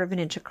 1/4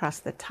 inch across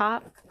the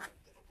top.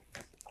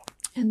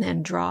 And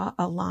then draw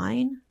a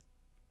line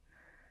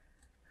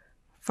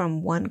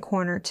from one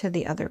corner to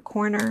the other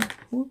corner.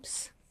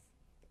 Oops.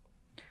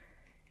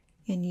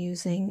 And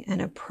using an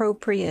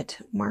appropriate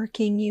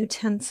marking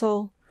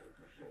utensil,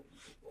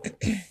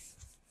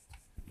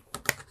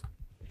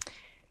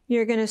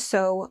 you're going to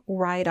sew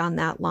right on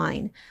that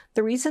line.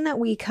 The reason that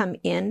we come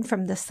in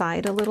from the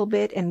side a little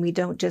bit and we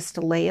don't just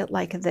lay it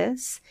like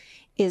this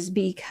is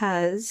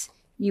because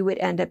you would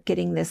end up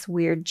getting this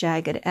weird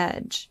jagged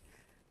edge.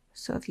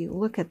 So if you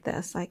look at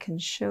this, I can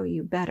show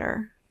you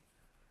better.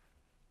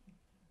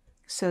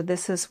 So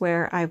this is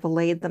where I've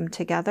laid them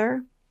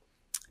together.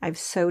 I've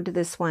sewed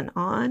this one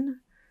on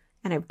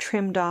and I've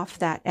trimmed off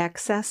that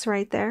excess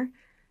right there.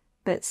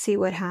 But see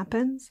what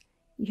happens?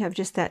 You have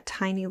just that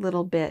tiny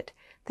little bit.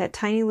 That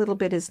tiny little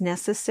bit is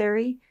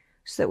necessary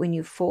so that when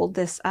you fold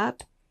this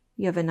up,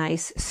 you have a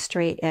nice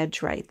straight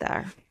edge right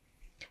there.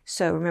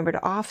 So remember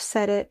to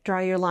offset it, draw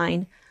your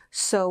line,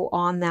 sew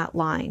on that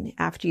line.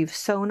 After you've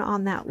sewn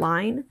on that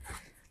line,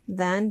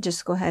 then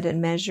just go ahead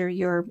and measure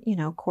your,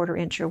 1/4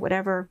 inch or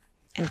whatever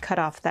and cut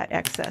off that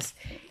excess.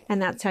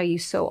 And that's how you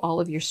sew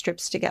all of your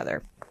strips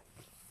together.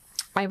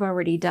 I've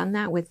already done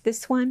that with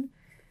this one.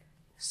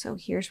 So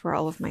here's where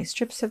all of my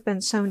strips have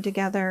been sewn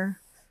together.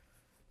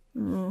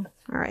 All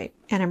right,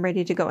 and I'm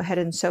ready to go ahead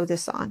and sew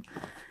this on.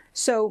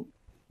 So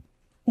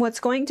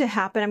what's going to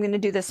happen, I'm going to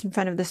do this in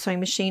front of the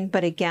sewing machine,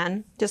 but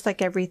again, just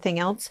like everything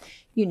else,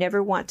 you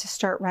never want to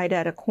start right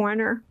at a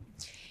corner.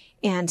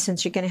 And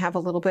since you're going to have a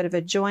little bit of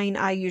a join,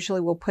 I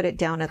usually will put it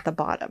down at the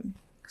bottom.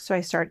 So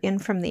I start in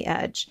from the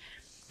edge.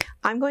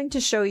 I'm going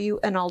to show you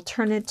an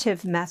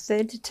alternative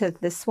method to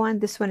this one.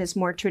 This one is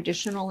more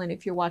traditional, and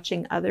if you're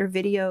watching other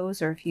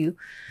videos or if you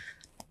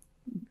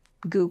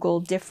Google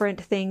different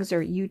things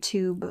or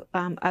YouTube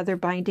other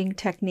binding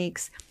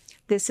techniques,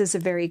 this is a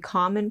very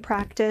common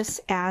practice,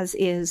 as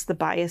is the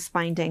bias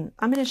binding.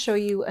 I'm going to show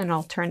you an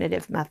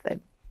alternative method.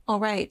 All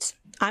right,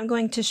 I'm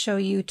going to show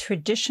you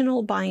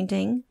traditional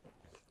binding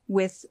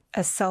with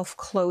a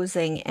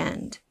self-closing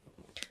end.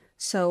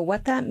 So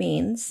what that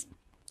means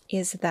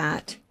is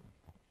that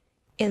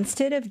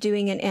instead of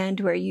doing an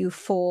end where you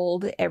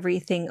fold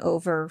everything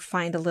over,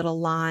 find a little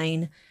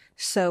line,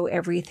 sew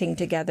everything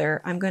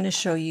together, I'm going to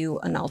show you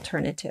an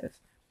alternative.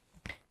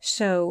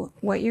 So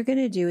what you're going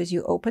to do is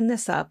you open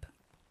this up.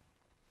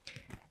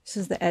 This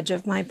is the edge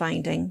of my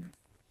binding.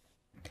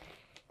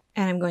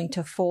 And I'm going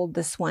to fold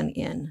this one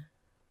in.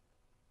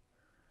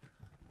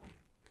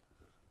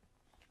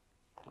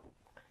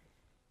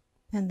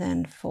 And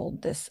then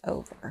fold this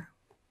over.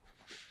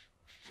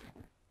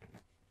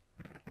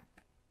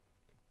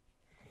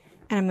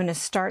 And I'm going to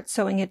start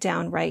sewing it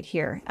down right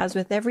here. As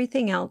with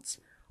everything else,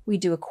 we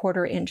do a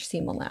 1/4 inch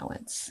seam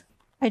allowance.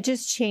 I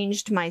just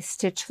changed my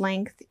stitch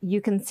length.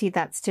 You can see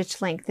that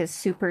stitch length is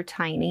super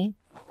tiny.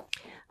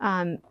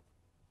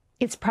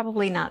 It's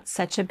probably not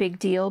such a big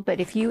deal, but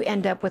if you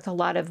end up with a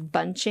lot of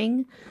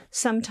bunching,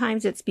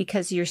 sometimes it's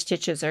because your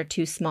stitches are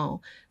too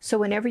small. So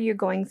whenever you're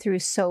going through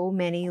so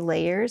many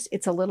layers,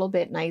 it's a little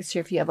bit nicer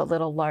if you have a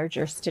little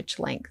larger stitch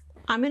length.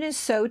 I'm going to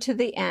sew to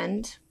the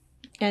end,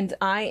 and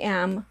I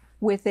am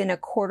within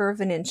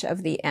 1/4 inch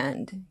of the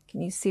end.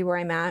 Can you see where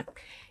I'm at?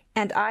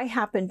 And I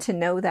happen to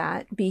know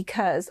that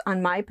because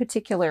on my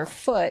particular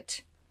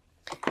foot,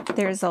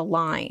 there's a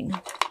line.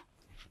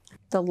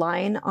 The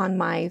line on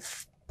my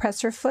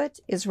presser foot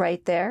is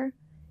right there,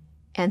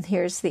 and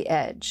here's the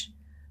edge.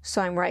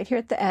 So I'm right here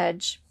at the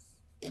edge.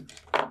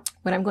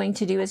 What I'm going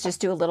to do is just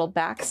do a little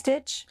back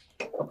stitch,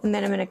 and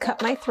then I'm going to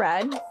cut my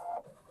thread.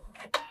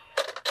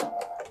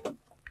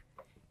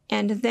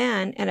 And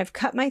I've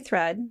cut my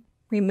thread,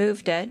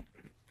 removed it.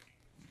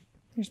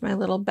 Here's my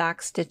little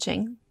back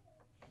stitching.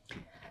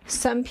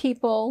 Some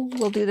people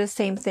will do the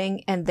same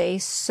thing and they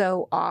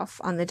sew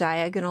off on the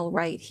diagonal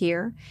right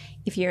here.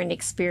 If you're an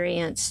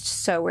experienced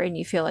sewer and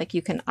you feel like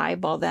you can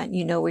eyeball that and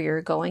you know where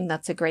you're going,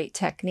 that's a great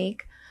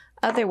technique.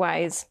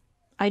 Otherwise,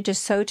 I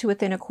just sew to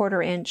within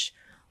 1/4 inch,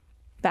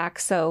 back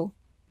sew,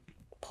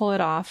 pull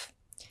it off.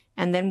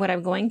 And then what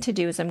I'm going to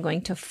do is I'm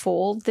going to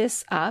fold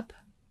this up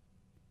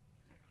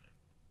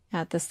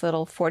at this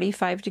little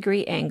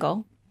 45-degree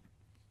angle.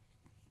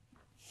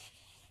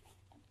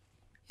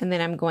 and then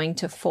I'm going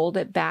to fold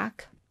it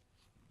back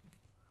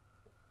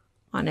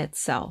on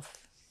itself.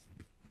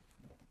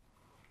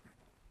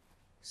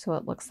 So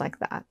it looks like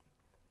that.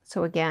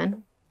 So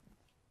again,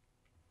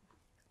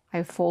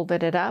 I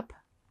folded it up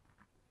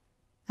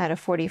at a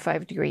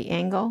 45-degree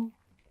angle.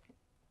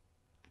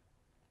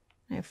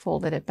 I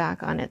folded it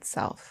back on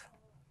itself.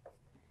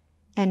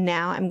 And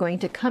now I'm going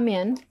to come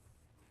in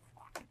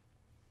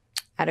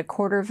at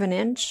 1/4 of an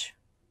inch.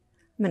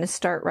 I'm going to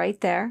start right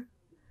there,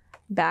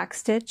 back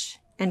stitch,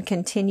 and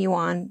continue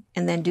on,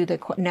 and then do the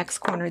next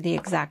corner the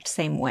exact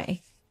same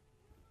way.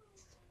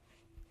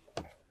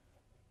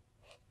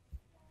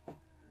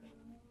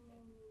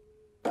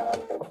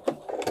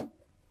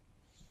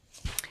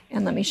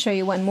 And let me show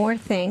you one more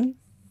thing.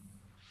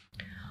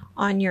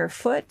 On your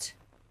foot,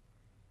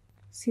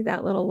 see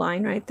that little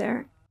line right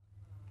there?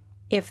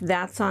 If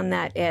that's on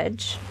that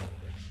edge,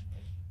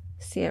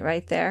 see it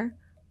right there?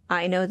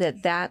 I know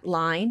that that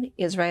line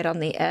is right on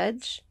the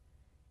edge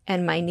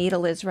and my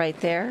needle is right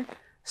there.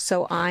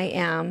 So I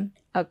am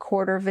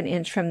 1/4 of an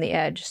inch from the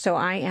edge. So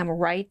I am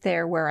right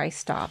there where I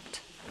stopped.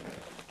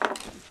 I'm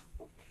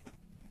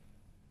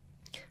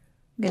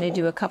going to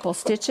do a couple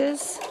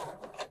stitches,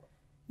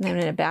 and then I'm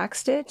going to back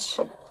stitch.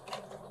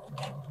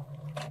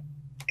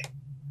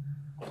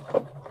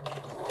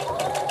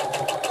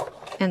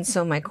 And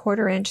sew my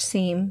 1/4 inch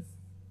seam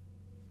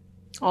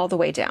all the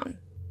way down.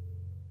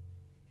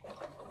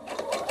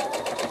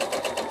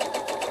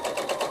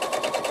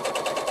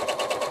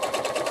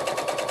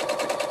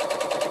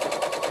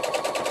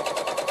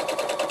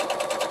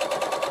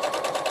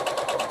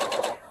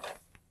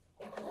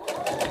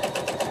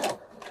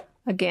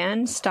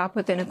 Again, stop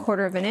within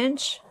 1/4 of an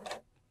inch,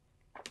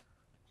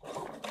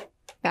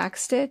 back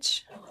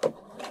stitch,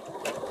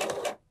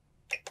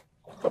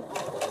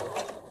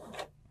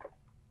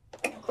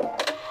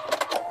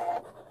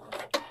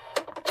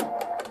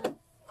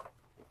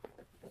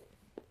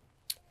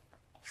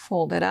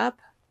 fold it up.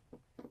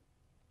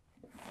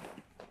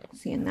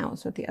 See, and that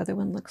was what the other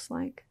one looks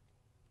like.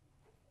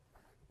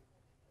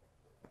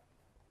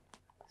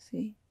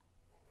 See?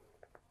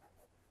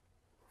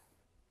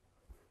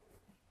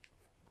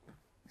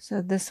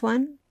 So this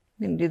one,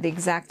 I'm going to do the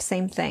exact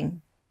same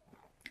thing.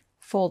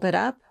 Fold it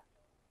up,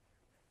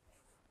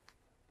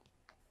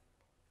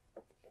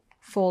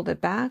 fold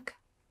it back,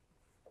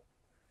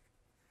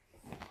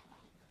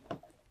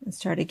 and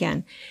start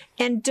again.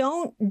 And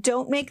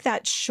don't make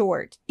that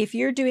short. If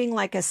you're doing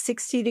like a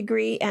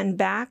 60-degree and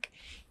back,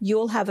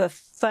 you'll have a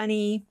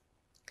funny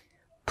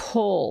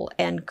pull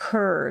and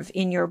curve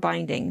in your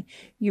binding.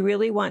 You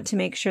really want to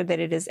make sure that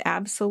it is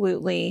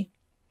absolutely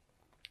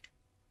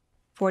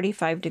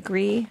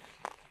 45-degree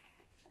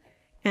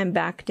and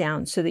back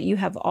down so that you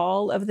have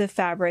all of the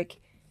fabric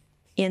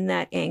in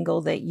that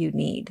angle that you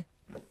need.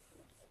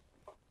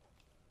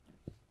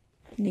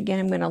 And again,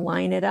 I'm going to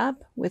line it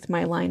up with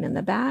my line in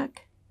the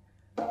back.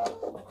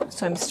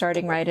 So I'm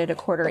starting right at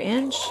 1/4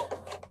 inch,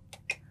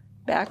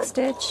 back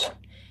stitch.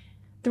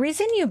 The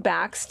reason you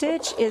back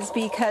stitch is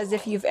because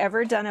if you've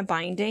ever done a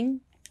binding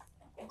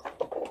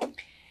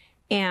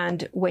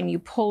and when you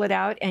pull it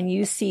out and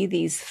you see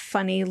these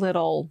funny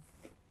little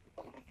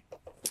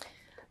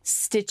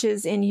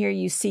stitches in here,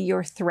 you see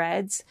your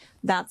threads,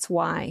 that's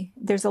why.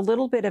 There's a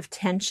little bit of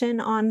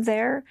tension on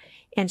there,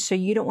 and so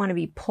you don't want to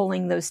be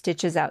pulling those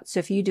stitches out. So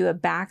if you do a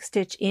back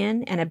stitch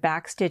in and a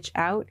back stitch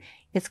out,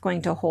 it's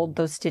going to hold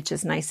those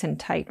stitches nice and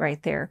tight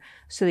right there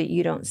so that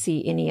you don't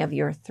see any of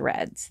your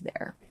threads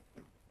there.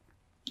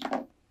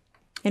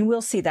 And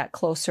we'll see that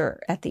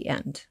closer at the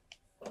end.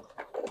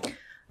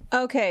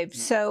 Okay,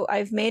 so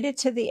I've made it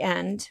to the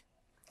end,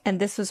 and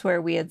this is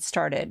where we had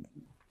started.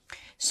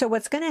 So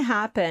what's going to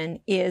happen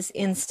is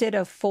instead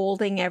of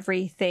folding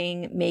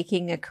everything,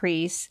 making a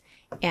crease,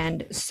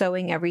 and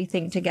sewing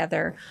everything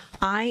together,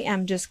 I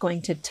am just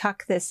going to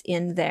tuck this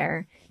in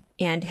there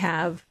and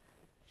have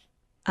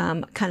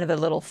kind of a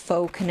little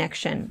faux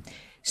connection.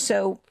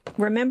 So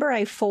remember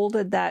I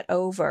folded that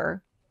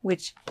over,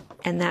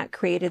 and that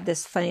created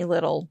this funny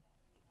little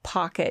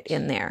pocket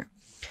in there.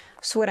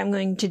 So what I'm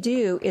going to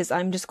do is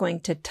I'm just going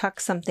to tuck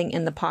something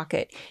in the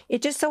pocket.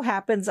 It just so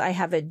happens I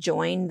have a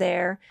join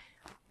there.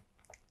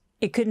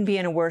 It couldn't be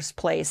in a worse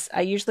place.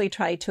 I usually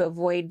try to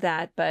avoid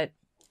that, but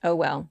oh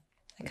well,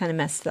 I kind of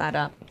messed that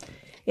up.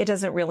 It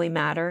doesn't really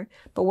matter.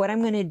 But what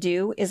I'm going to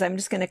do is I'm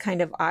just going to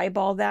kind of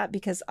eyeball that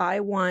because I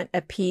want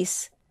a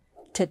piece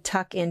to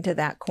tuck into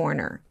that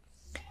corner.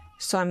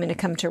 So I'm going to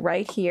come to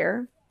right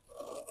here.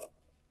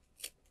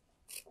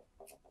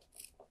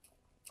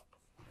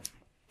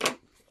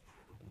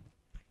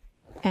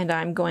 And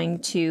I'm going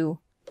to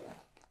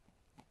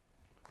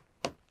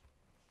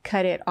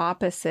cut it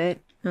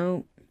opposite.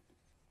 Oh,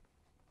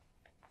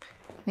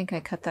 I think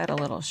I cut that a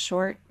little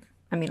short.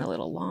 I mean, a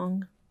little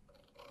long.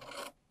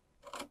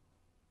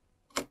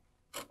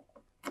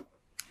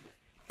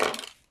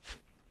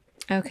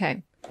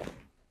 Okay.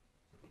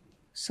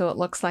 So it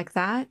looks like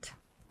that.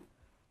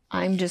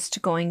 I'm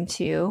just going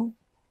to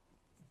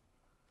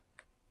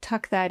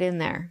tuck that in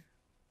there.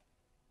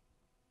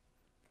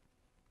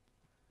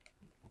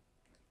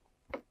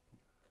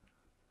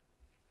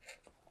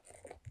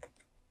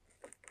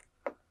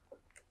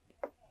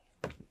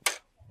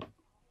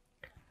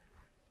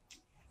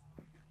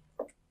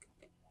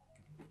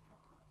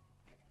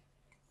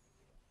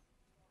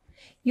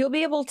 You'll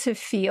be able to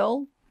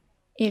feel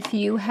if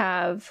you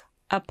have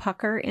a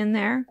pucker in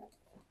there.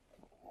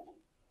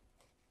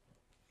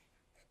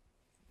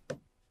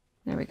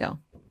 There we go.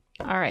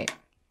 All right.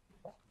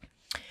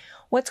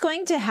 What's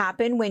going to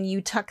happen when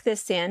you tuck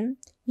this in,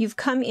 you've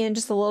come in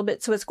just a little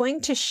bit, so it's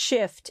going to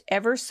shift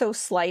ever so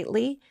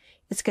slightly.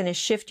 It's going to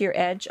shift your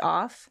edge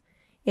off.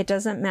 It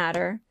doesn't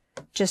matter.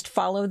 Just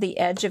follow the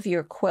edge of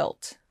your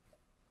quilt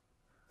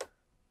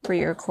for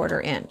your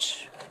 1/4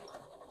 inch.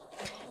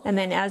 And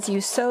then as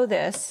you sew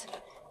this,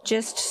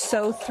 just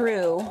sew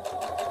through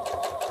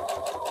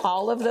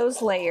all of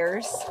those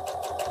layers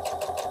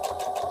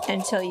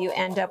until you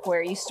end up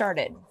where you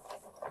started.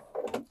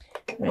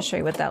 I'm going to show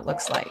you what that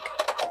looks like.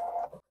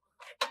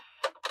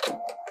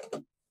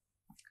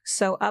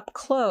 So up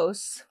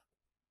close,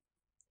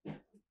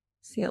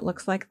 see, it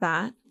looks like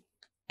that.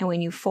 And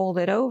when you fold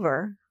it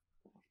over,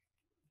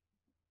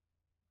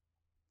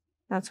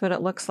 that's what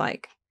it looks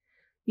like.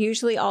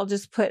 Usually I'll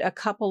just put a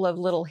couple of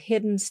little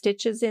hidden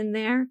stitches in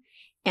there,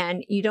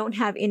 and you don't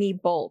have any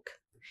bulk.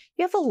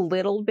 You have a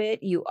little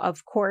bit. You,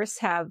 of course,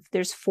 have,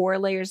 there's 4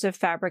 layers of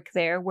fabric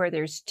there where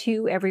there's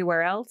 2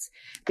 everywhere else,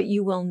 but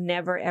you will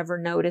never, ever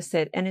notice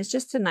it. And it's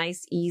just a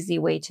nice, easy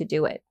way to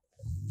do it.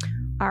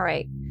 All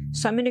right.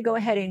 So I'm going to go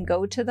ahead and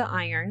go to the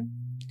iron.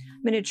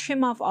 I'm going to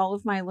trim off all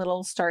of my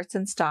little starts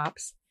and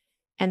stops.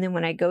 And then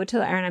when I go to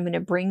the iron, I'm going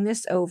to bring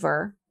this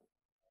over.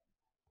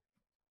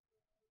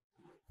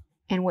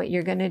 And what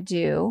you're going to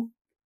do,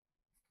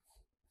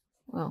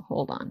 well,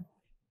 hold on.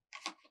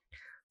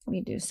 Let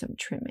me do some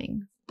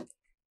trimming.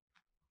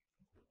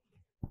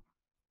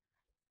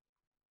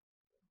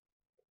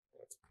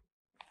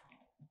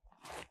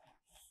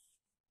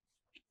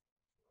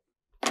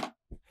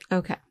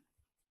 Okay.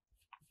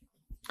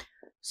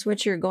 So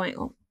what you're going,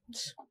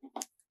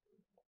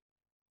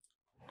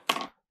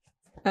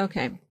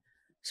 okay.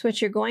 So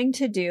what you're going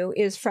to do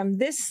is from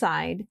this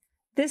side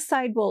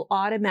will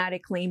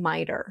automatically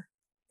miter.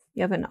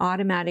 You have an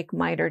automatic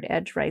mitered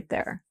edge right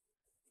there.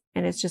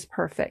 And it's just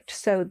perfect.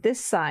 So this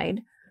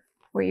side,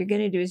 what you're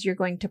going to do is you're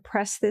going to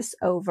press this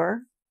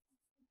over.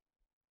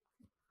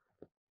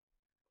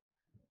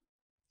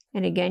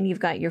 And again, you've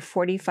got your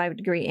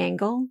 45-degree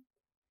angle,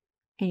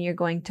 and you're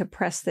going to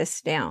press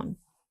this down.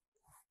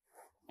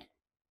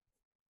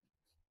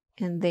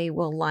 And they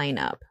will line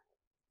up.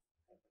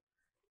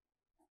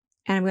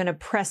 And I'm going to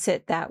press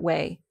it that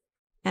way.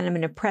 And I'm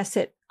going to press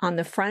it on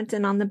the front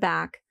and on the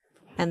back,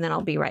 and then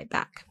I'll be right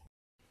back.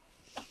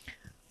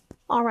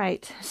 All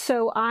right,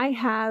 so I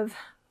have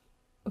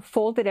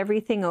folded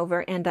everything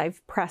over and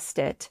I've pressed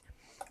it.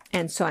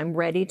 And so I'm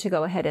ready to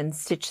go ahead and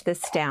stitch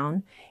this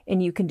down.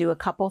 And you can do a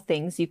couple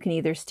things. You can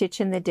either stitch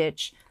in the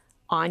ditch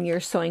on your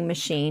sewing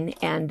machine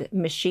and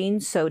machine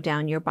sew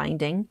down your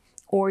binding,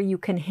 or you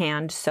can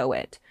hand sew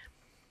it.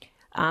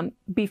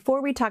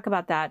 Before we talk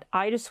about that,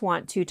 I just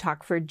want to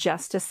talk for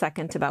just a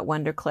second about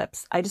Wonder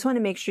Clips. I just want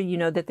to make sure you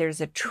know that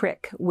there's a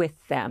trick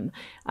with them.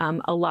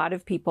 A lot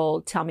of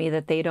people tell me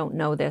that they don't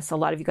know this. A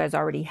lot of you guys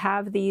already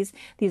have these.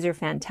 These are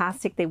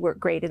fantastic. They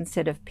work great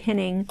instead of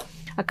pinning.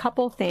 A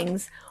couple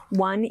things.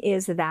 One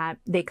is that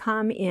they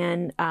come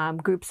in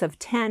groups of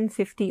 10,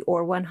 50,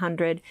 or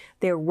 100.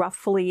 They're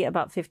roughly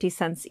about 50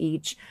 cents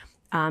each.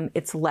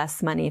 It's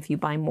less money if you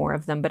buy more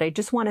of them. But I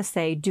just want to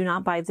say, do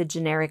not buy the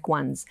generic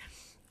ones.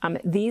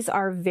 These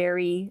are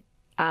very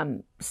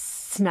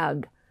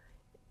snug,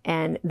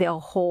 and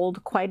they'll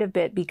hold quite a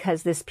bit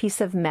because this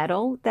piece of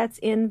metal that's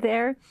in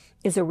there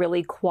is a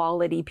really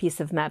quality piece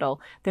of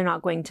metal. They're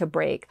not going to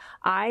break.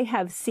 I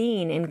have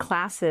seen in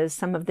classes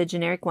some of the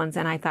generic ones,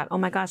 and I thought, oh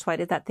my gosh, why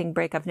did that thing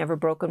break? I've never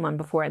broken one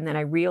before. And then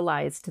I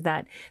realized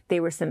that they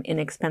were some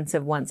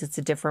inexpensive ones. It's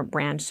a different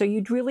brand. So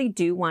you really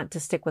do want to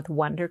stick with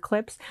Wonder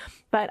Clips.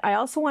 But I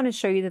also want to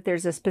show you that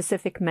there's a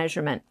specific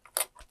measurement.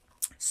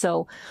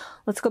 So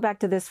let's go back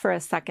to this for a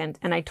second.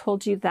 And I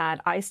told you that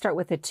I start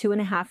with a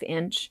 2.5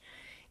 inch,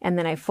 and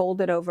then I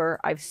fold it over.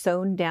 I've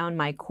sewn down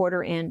my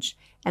 1/4 inch.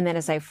 And then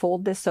as I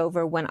fold this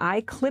over, when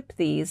I clip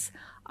these,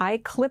 I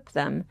clip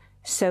them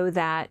so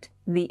that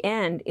the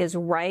end is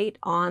right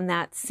on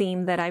that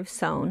seam that I've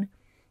sewn.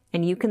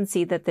 And you can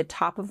see that the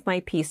top of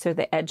my piece, or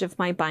the edge of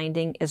my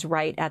binding, is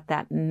right at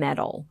that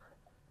metal.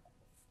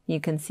 You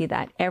can see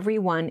that every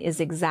one is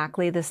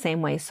exactly the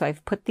same way. So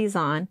I've put these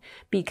on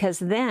because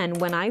then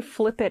when I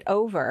flip it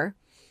over,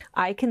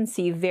 I can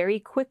see very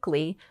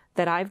quickly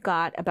that I've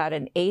got about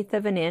 1/8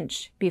 of an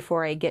inch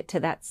before I get to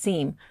that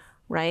seam,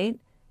 right?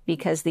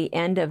 Because the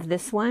end of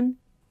this one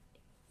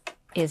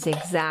is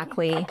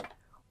exactly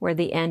where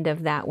the end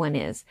of that one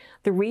is.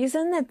 The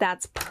reason that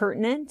that's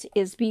pertinent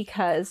is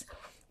because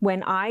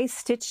when I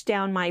stitch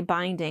down my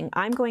binding,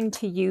 I'm going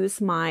to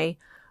use my,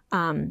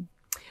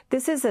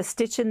 this is a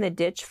stitch in the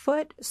ditch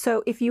foot.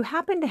 So if you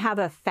happen to have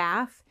a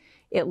faff,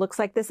 it looks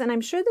like this. And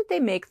I'm sure that they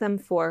make them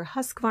for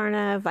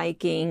Husqvarna,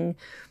 Viking,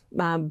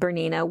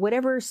 Bernina,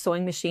 whatever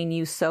sewing machine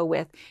you sew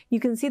with. You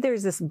can see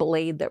there's this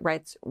blade that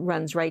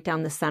runs right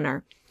down the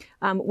center.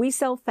 We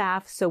sell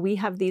faff, so we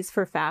have these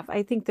for faff.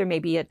 I think they're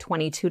maybe a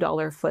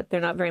 $22 foot.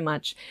 They're not very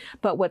much.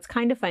 But what's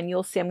kind of fun,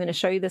 you'll see, I'm going to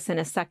show you this in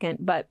a second,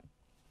 but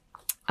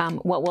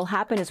what will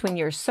happen is when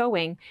you're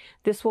sewing,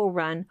 this will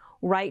run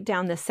right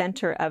down the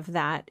center of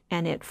that,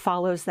 and it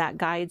follows that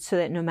guide so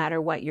that no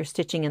matter what, you're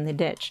stitching in the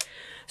ditch.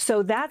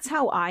 So that's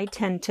how I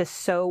tend to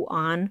sew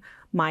on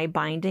my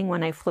binding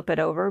when I flip it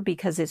over,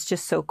 because it's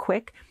just so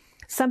quick.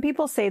 Some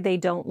people say they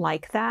don't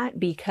like that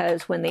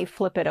because when they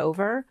flip it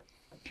over,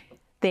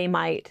 they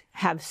might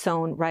have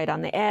sewn right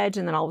on the edge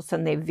and then all of a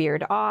sudden they've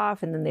veered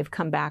off and then they've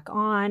come back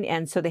on.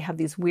 And so they have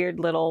these weird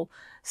little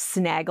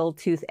snaggle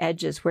tooth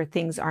edges where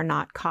things are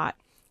not caught.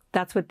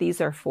 That's what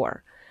these are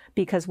for.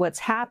 Because what's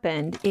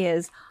happened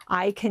is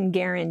I can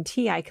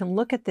guarantee, I can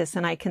look at this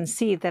and I can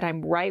see that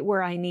I'm right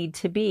where I need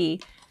to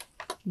be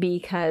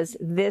because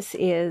this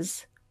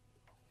is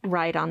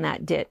right on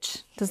that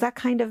ditch. Does that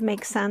kind of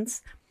make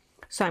sense?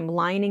 So I'm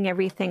lining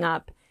everything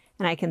up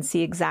and I can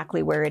see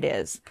exactly where it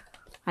is.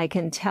 I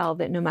can tell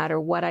that no matter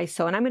what I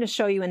sew, and I'm going to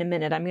show you in a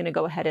minute, I'm going to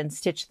go ahead and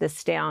stitch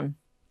this down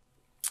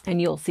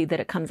and you'll see that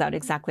it comes out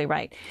exactly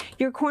right.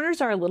 Your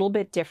corners are a little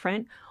bit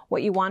different.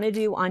 What you want to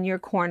do on your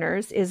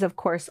corners is, of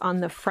course, on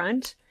the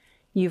front,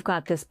 you've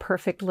got this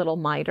perfect little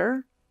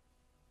miter.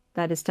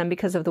 That is done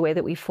because of the way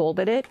that we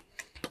folded it.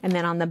 And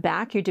then on the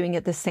back, you're doing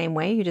it the same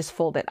way. You just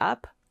fold it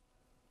up,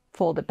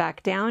 fold it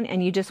back down,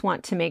 and you just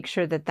want to make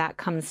sure that that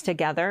comes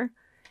together.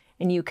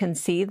 And you can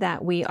see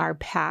that we are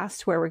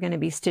past where we're going to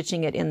be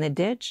stitching it in the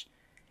ditch.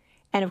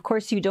 And of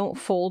course, you don't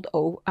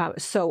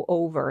sew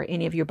over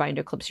any of your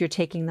binder clips. You're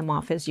taking them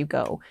off as you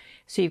go.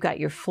 So you've got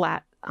your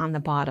flat on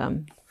the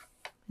bottom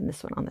and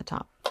this one on the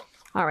top.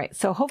 All right,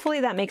 so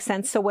hopefully that makes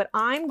sense. So what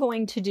I'm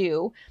going to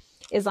do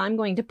is I'm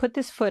going to put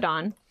this foot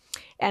on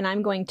and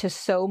I'm going to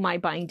sew my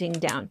binding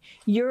down.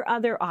 Your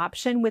other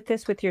option with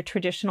this, with your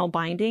traditional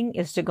binding,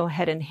 is to go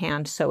ahead and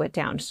hand sew it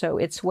down. So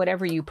it's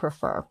whatever you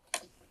prefer.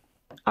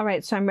 All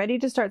right, so I'm ready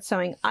to start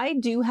sewing. I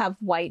do have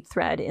white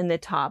thread in the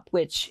top,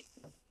 which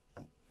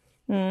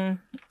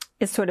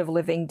is sort of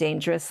living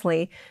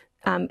dangerously.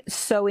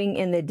 Sewing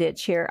in the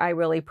ditch here, I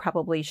really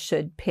probably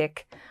should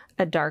pick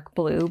a dark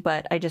blue,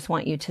 but I just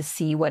want you to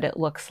see what it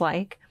looks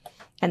like.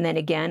 And then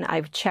again,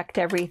 I've checked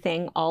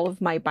everything. All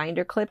of my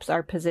binder clips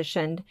are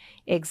positioned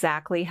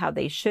exactly how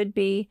they should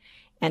be.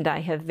 And I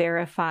have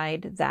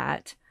verified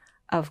that,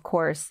 of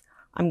course,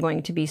 I'm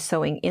going to be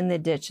sewing in the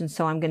ditch, and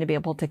so I'm going to be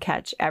able to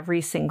catch every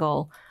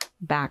single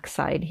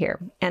backside here.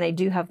 And I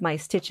do have my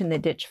stitch in the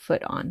ditch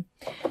foot on.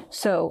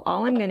 So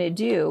all I'm going to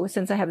do,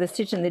 since I have the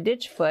stitch in the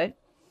ditch foot,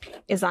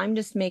 is I'm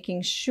just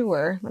making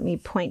sure, let me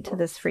point to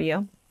this for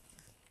you,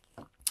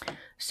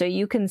 so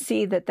you can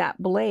see that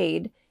that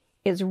blade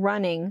is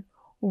running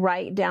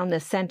right down the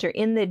center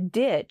in the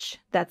ditch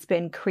that's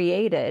been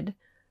created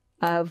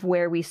of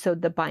where we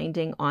sewed the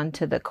binding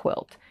onto the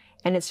quilt.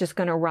 And it's just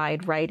going to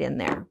ride right in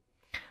there.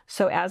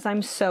 So as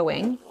I'm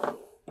sewing,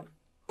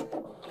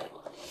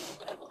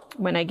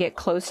 when I get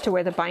close to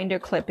where the binder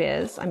clip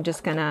is, I'm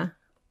just going to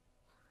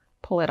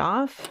pull it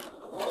off.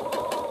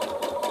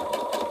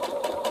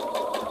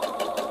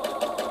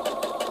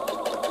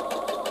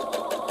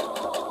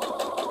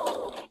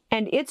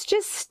 And it's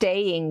just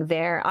staying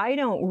there. I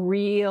don't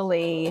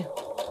really,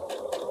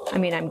 I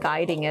mean, I'm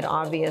guiding it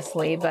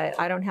obviously, but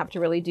I don't have to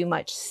really do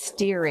much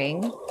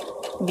steering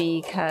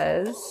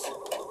because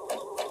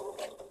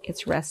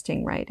it's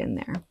resting right in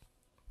there.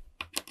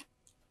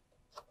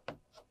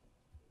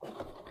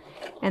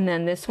 And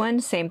then this one,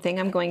 same thing.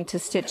 I'm going to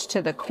stitch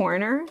to the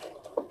corner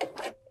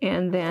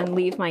and then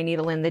leave my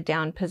needle in the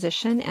down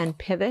position and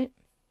pivot.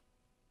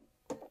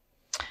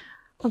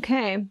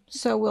 Okay,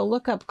 so we'll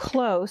look up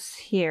close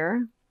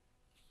here.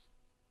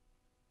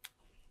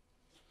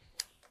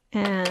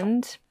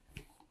 And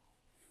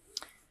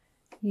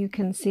you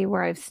can see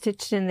where I've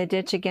stitched in the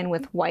ditch again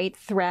with white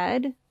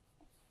thread.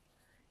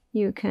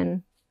 You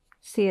can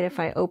see it if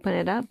I open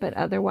it up, but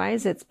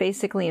otherwise it's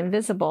basically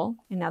invisible.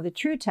 And now the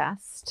true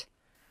test,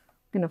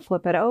 I'm going to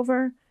flip it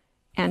over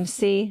and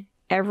see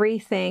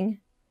everything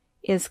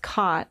is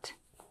caught.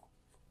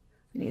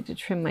 I need to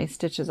trim my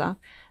stitches off,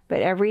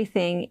 but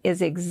everything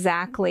is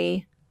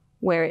exactly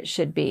where it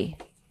should be.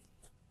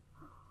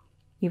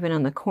 Even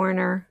on the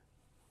corner,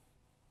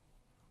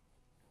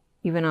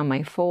 even on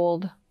my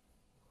fold,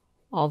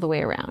 all the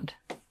way around.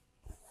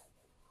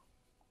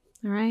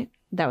 All right,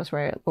 that was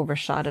where I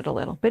overshot it a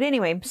little. But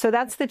anyway, so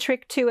that's the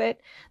trick to it.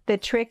 The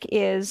trick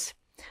is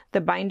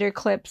the binder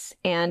clips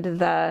and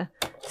the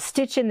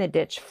stitch in the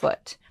ditch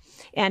foot.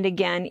 And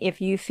again, if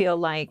you feel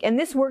like, and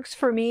this works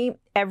for me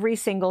every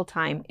single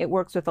time. It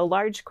works with a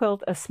large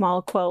quilt, a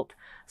small quilt,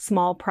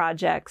 small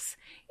projects.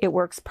 It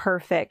works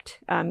perfect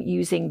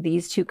using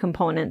these two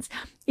components.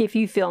 If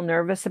you feel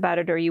nervous about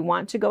it or you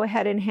want to go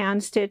ahead and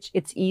hand stitch,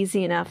 it's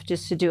easy enough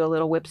just to do a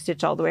little whip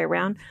stitch all the way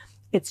around.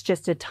 It's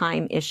just a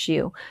time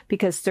issue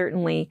because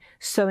certainly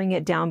sewing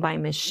it down by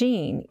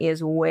machine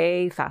is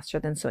way faster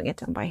than sewing it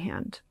down by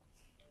hand.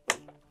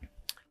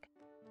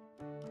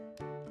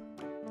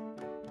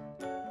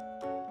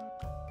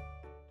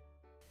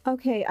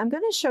 Okay, I'm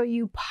going to show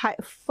you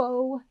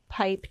faux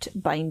piped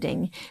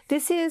binding.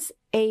 This is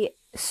a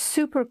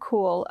super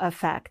cool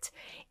effect.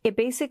 It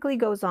basically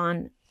goes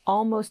on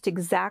almost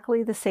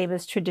exactly the same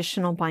as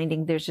traditional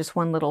binding. There's just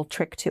one little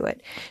trick to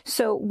it.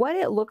 So what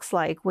it looks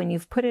like when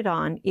you've put it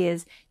on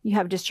is you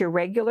have just your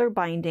regular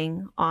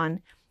binding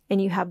on,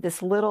 and you have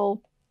this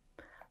little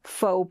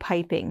faux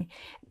piping.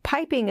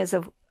 Piping is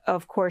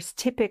of course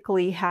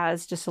typically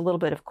has just a little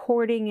bit of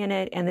cording in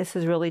it, and this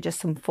is really just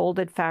some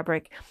folded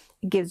fabric.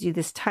 It gives you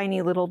this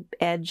tiny little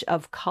edge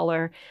of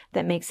color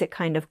that makes it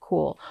kind of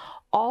cool.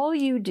 All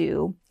you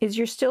do is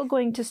you're still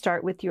going to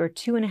start with your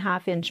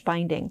 2.5 inch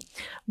binding,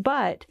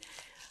 but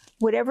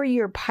whatever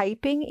your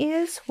piping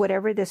is,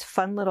 whatever this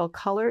fun little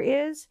color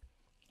is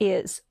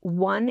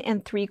 1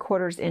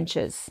 3/4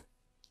 inches.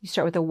 You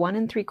start with a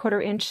 1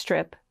 3/4 inch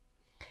strip,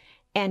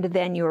 and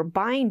then your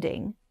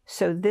binding,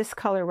 so this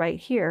color right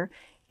here,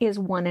 is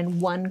 1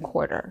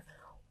 1/4.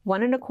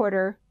 1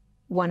 1/4,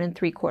 1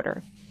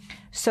 3/4.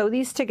 Sew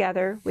these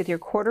together with your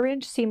 1/4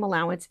 inch seam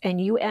allowance, and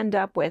you end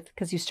up with,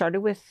 because you started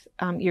with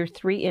your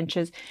 3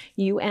 inches,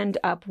 you end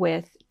up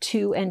with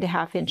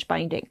 2.5 inch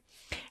binding.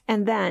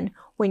 And then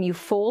when you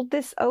fold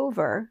this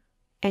over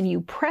and you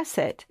press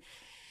it,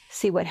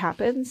 see what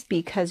happens?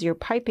 Because your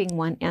piping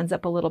one ends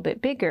up a little bit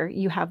bigger,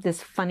 you have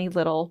this funny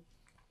little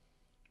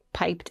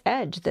piped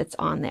edge that's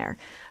on there.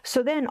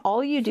 So then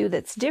all you do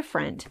that's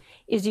different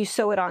is you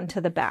sew it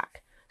onto the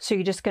back. So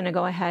you're just going to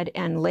go ahead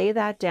and lay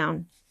that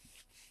down,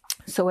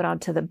 sew it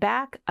onto the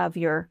back of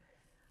your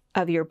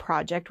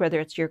project, whether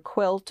it's your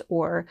quilt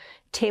or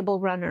table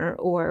runner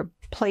or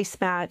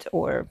placemat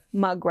or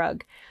mug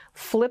rug.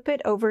 Flip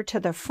it over to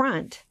the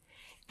front,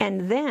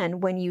 and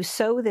then when you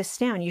sew this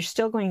down, you're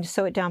still going to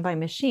sew it down by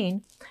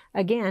machine.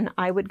 Again,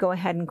 I would go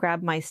ahead and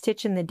grab my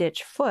stitch in the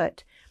ditch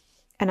foot,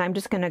 and I'm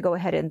just going to go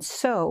ahead and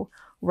sew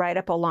right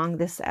up along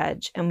this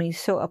edge. And when you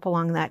sew up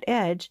along that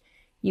edge,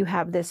 you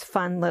have this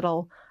fun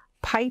little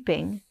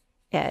piping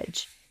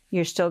edge.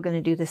 You're still going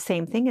to do the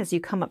same thing as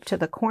you come up to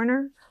the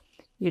corner.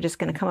 You're just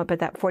going to come up at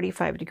that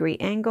 45-degree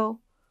angle,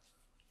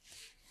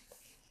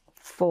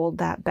 fold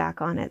that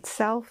back on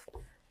itself,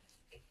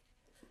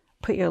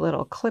 put your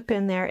little clip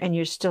in there, and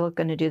you're still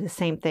going to do the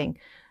same thing.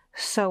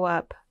 Sew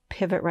up,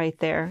 pivot right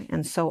there,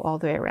 and sew all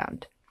the way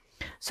around.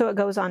 So it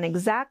goes on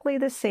exactly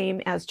the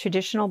same as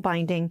traditional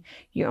binding.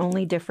 Your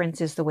only difference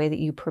is the way that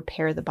you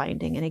prepare the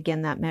binding. And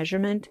again, that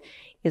measurement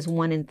is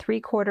 1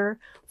 3/4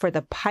 for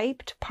the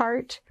piped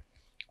part,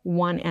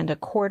 1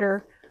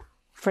 1/4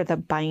 for the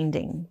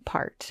binding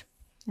part.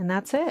 And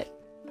that's it.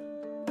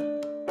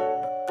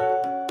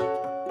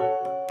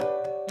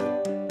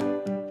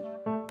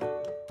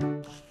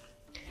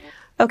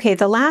 Okay,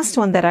 the last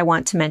one that I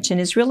want to mention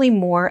is really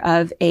more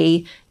of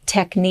a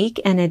technique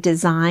and a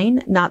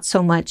design, not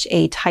so much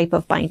a type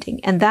of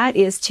binding, and that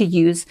is to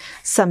use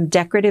some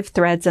decorative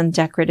threads and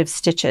decorative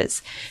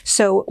stitches.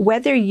 So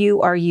whether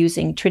you are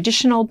using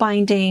traditional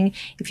binding,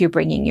 if you're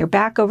bringing your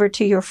back over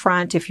to your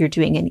front, if you're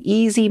doing an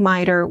easy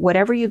miter,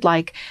 whatever you'd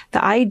like,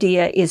 the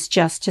idea is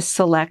just to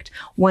select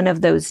one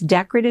of those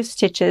decorative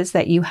stitches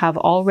that you have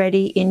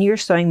already in your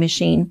sewing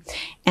machine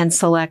and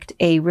select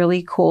a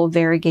really cool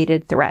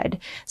variegated thread,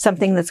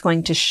 something that's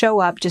going to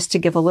show up just to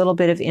give a little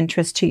bit of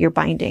interest to your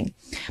binding.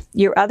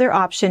 Your other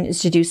option is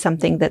to do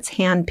something that's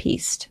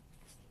hand-pieced.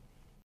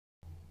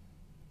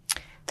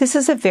 This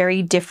is a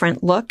very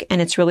different look,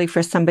 and it's really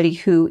for somebody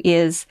who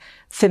is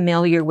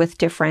familiar with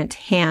different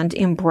hand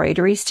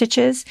embroidery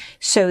stitches.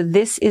 So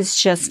this is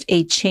just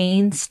a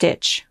chain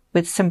stitch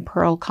with some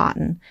pearl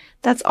cotton.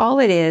 That's all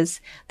it is.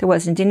 There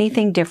wasn't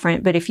anything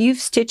different, but if you've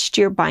stitched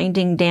your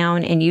binding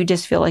down and you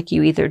just feel like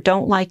you either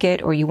don't like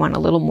it or you want a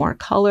little more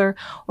color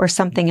or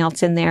something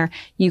else in there,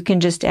 you can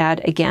just add,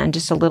 again,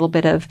 just a little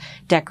bit of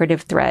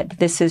decorative thread.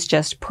 This is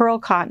just pearl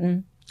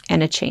cotton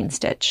and a chain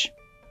stitch.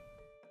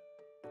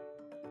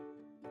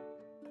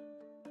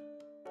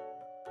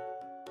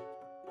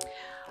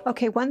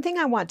 Okay, one thing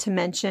I want to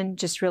mention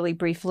just really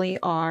briefly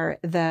are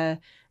the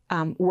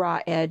raw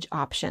edge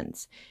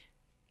options.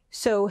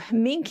 So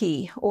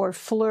Minky or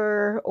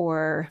Fleur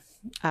or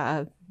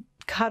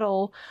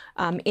Cuddle,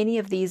 any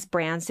of these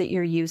brands that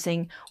you're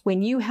using,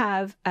 when you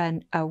have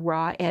a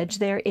raw edge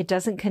there, it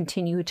doesn't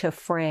continue to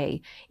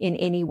fray in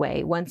any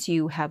way. Once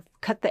you have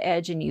cut the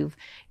edge and you've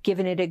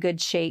given it a good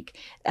shake,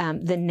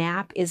 the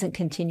nap isn't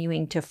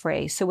continuing to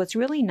fray. So what's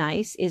really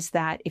nice is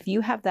that if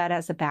you have that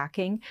as a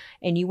backing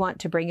and you want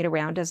to bring it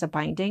around as a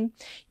binding,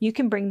 you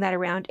can bring that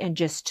around and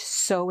just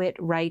sew it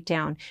right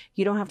down.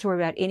 You don't have to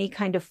worry about any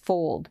kind of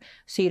fold.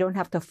 So you don't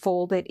have to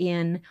fold it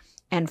in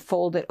and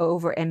fold it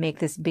over and make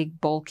this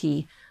big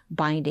bulky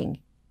binding.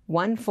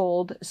 One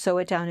fold, sew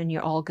it down, and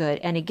you're all good.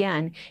 And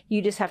again,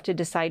 you just have to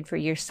decide for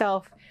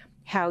yourself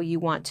how you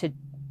want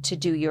to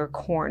do your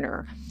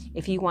corner.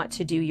 If you want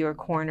to do your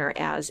corner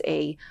as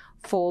a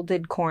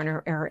folded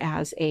corner or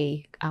as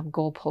a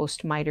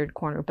goalpost mitered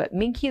corner. But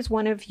Minky is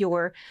one of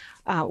your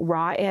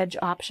raw edge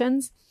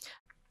options.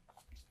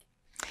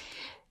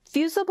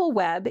 Fusible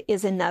web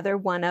is another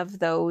one of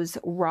those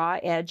raw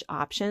edge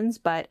options,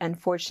 but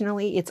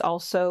unfortunately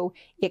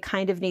it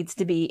kind of needs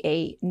to be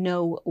a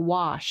no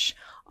wash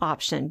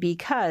option,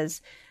 because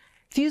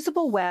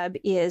Fusible web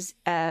is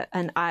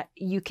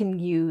you can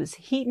use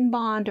heat and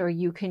bond, or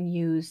you can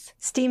use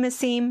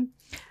steam-a-seam,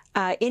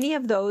 any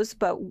of those,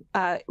 but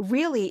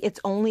really it's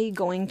only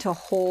going to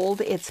hold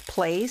its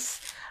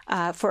place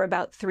for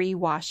about 3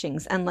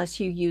 washings, unless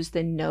you use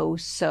the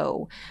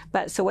no-sew.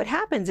 But so what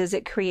happens is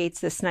it creates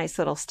this nice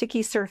little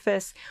sticky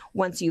surface.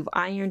 Once you've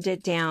ironed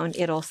it down,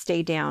 it'll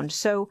stay down.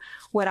 So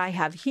what I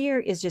have here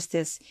is just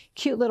this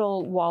cute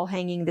little wall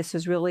hanging. This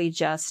was really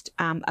just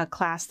a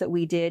class that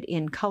we did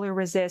in color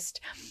resist.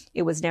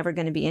 It was never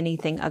going to be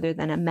anything other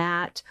than a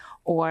mat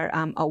or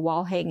a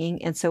wall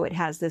hanging, and so it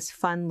has this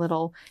fun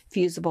little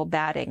fusible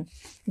batting.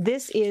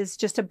 This is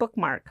just a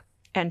bookmark.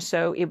 And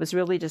so it was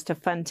really just a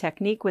fun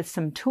technique with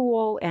some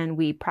tulle, and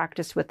we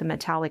practiced with the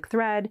metallic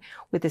thread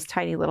with this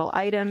tiny little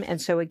item.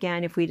 And so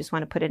again, if we just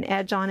want to put an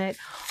edge on it,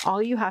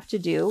 all you have to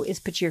do is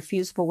put your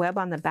fusible web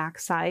on the back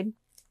side,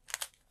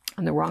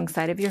 on the wrong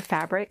side of your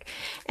fabric.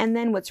 And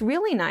then what's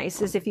really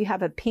nice is if you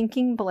have a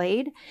pinking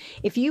blade,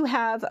 if you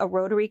have a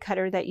rotary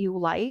cutter that you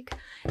like,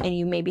 and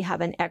you maybe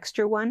have an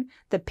extra one,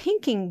 the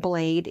pinking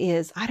blade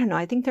is, I don't know,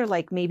 I think they're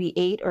like maybe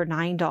 $8 or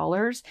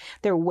 $9.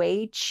 They're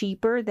way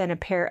cheaper than a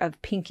pair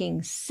of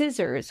pinking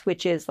scissors,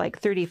 which is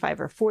like $35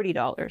 or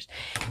 $40.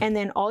 And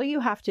then all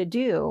you have to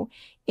do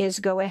is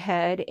go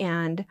ahead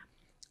and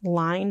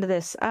line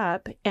this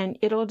up, and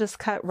it'll just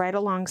cut right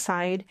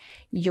alongside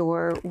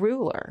your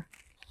ruler.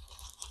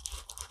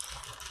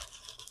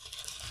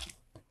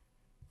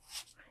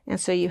 And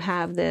so you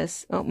have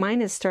this, oh,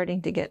 mine is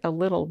starting to get a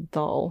little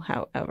dull,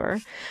 however,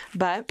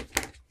 but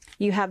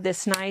you have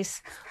this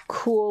nice,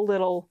 cool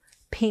little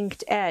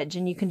pinked edge,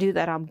 and you can do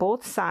that on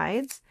both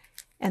sides.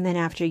 And then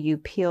after you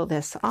peel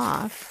this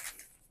off,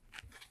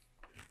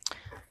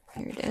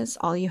 here it is,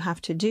 all you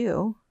have to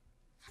do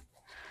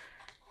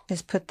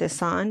is put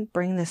this on,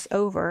 bring this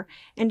over,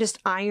 and just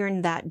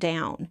iron that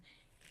down.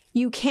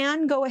 You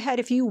can go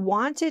ahead, if you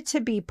want it to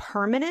be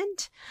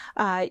permanent,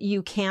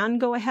 you can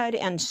go ahead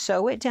and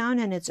sew it down,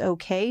 and it's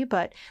okay,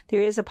 but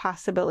there is a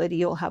possibility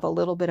you'll have a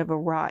little bit of a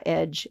raw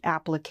edge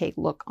applique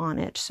look on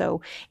it.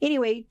 So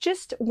anyway,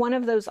 just one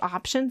of those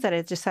options that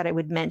I just thought I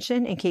would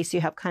mention in case you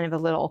have kind of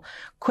a little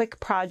quick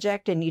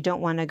project and you don't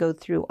want to go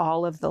through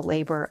all of the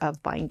labor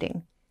of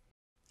binding.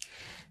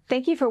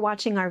 Thank you for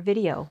watching our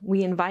video.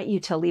 We invite you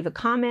to leave a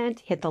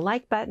comment, hit the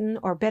like button,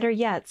 or better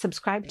yet,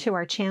 subscribe to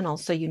our channel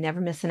so you never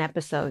miss an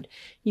episode.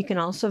 You can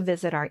also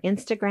visit our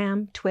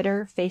Instagram,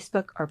 Twitter,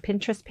 Facebook, or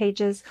Pinterest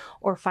pages,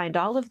 or find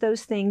all of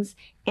those things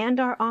and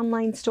our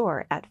online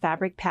store at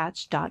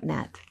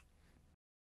fabricpatch.net.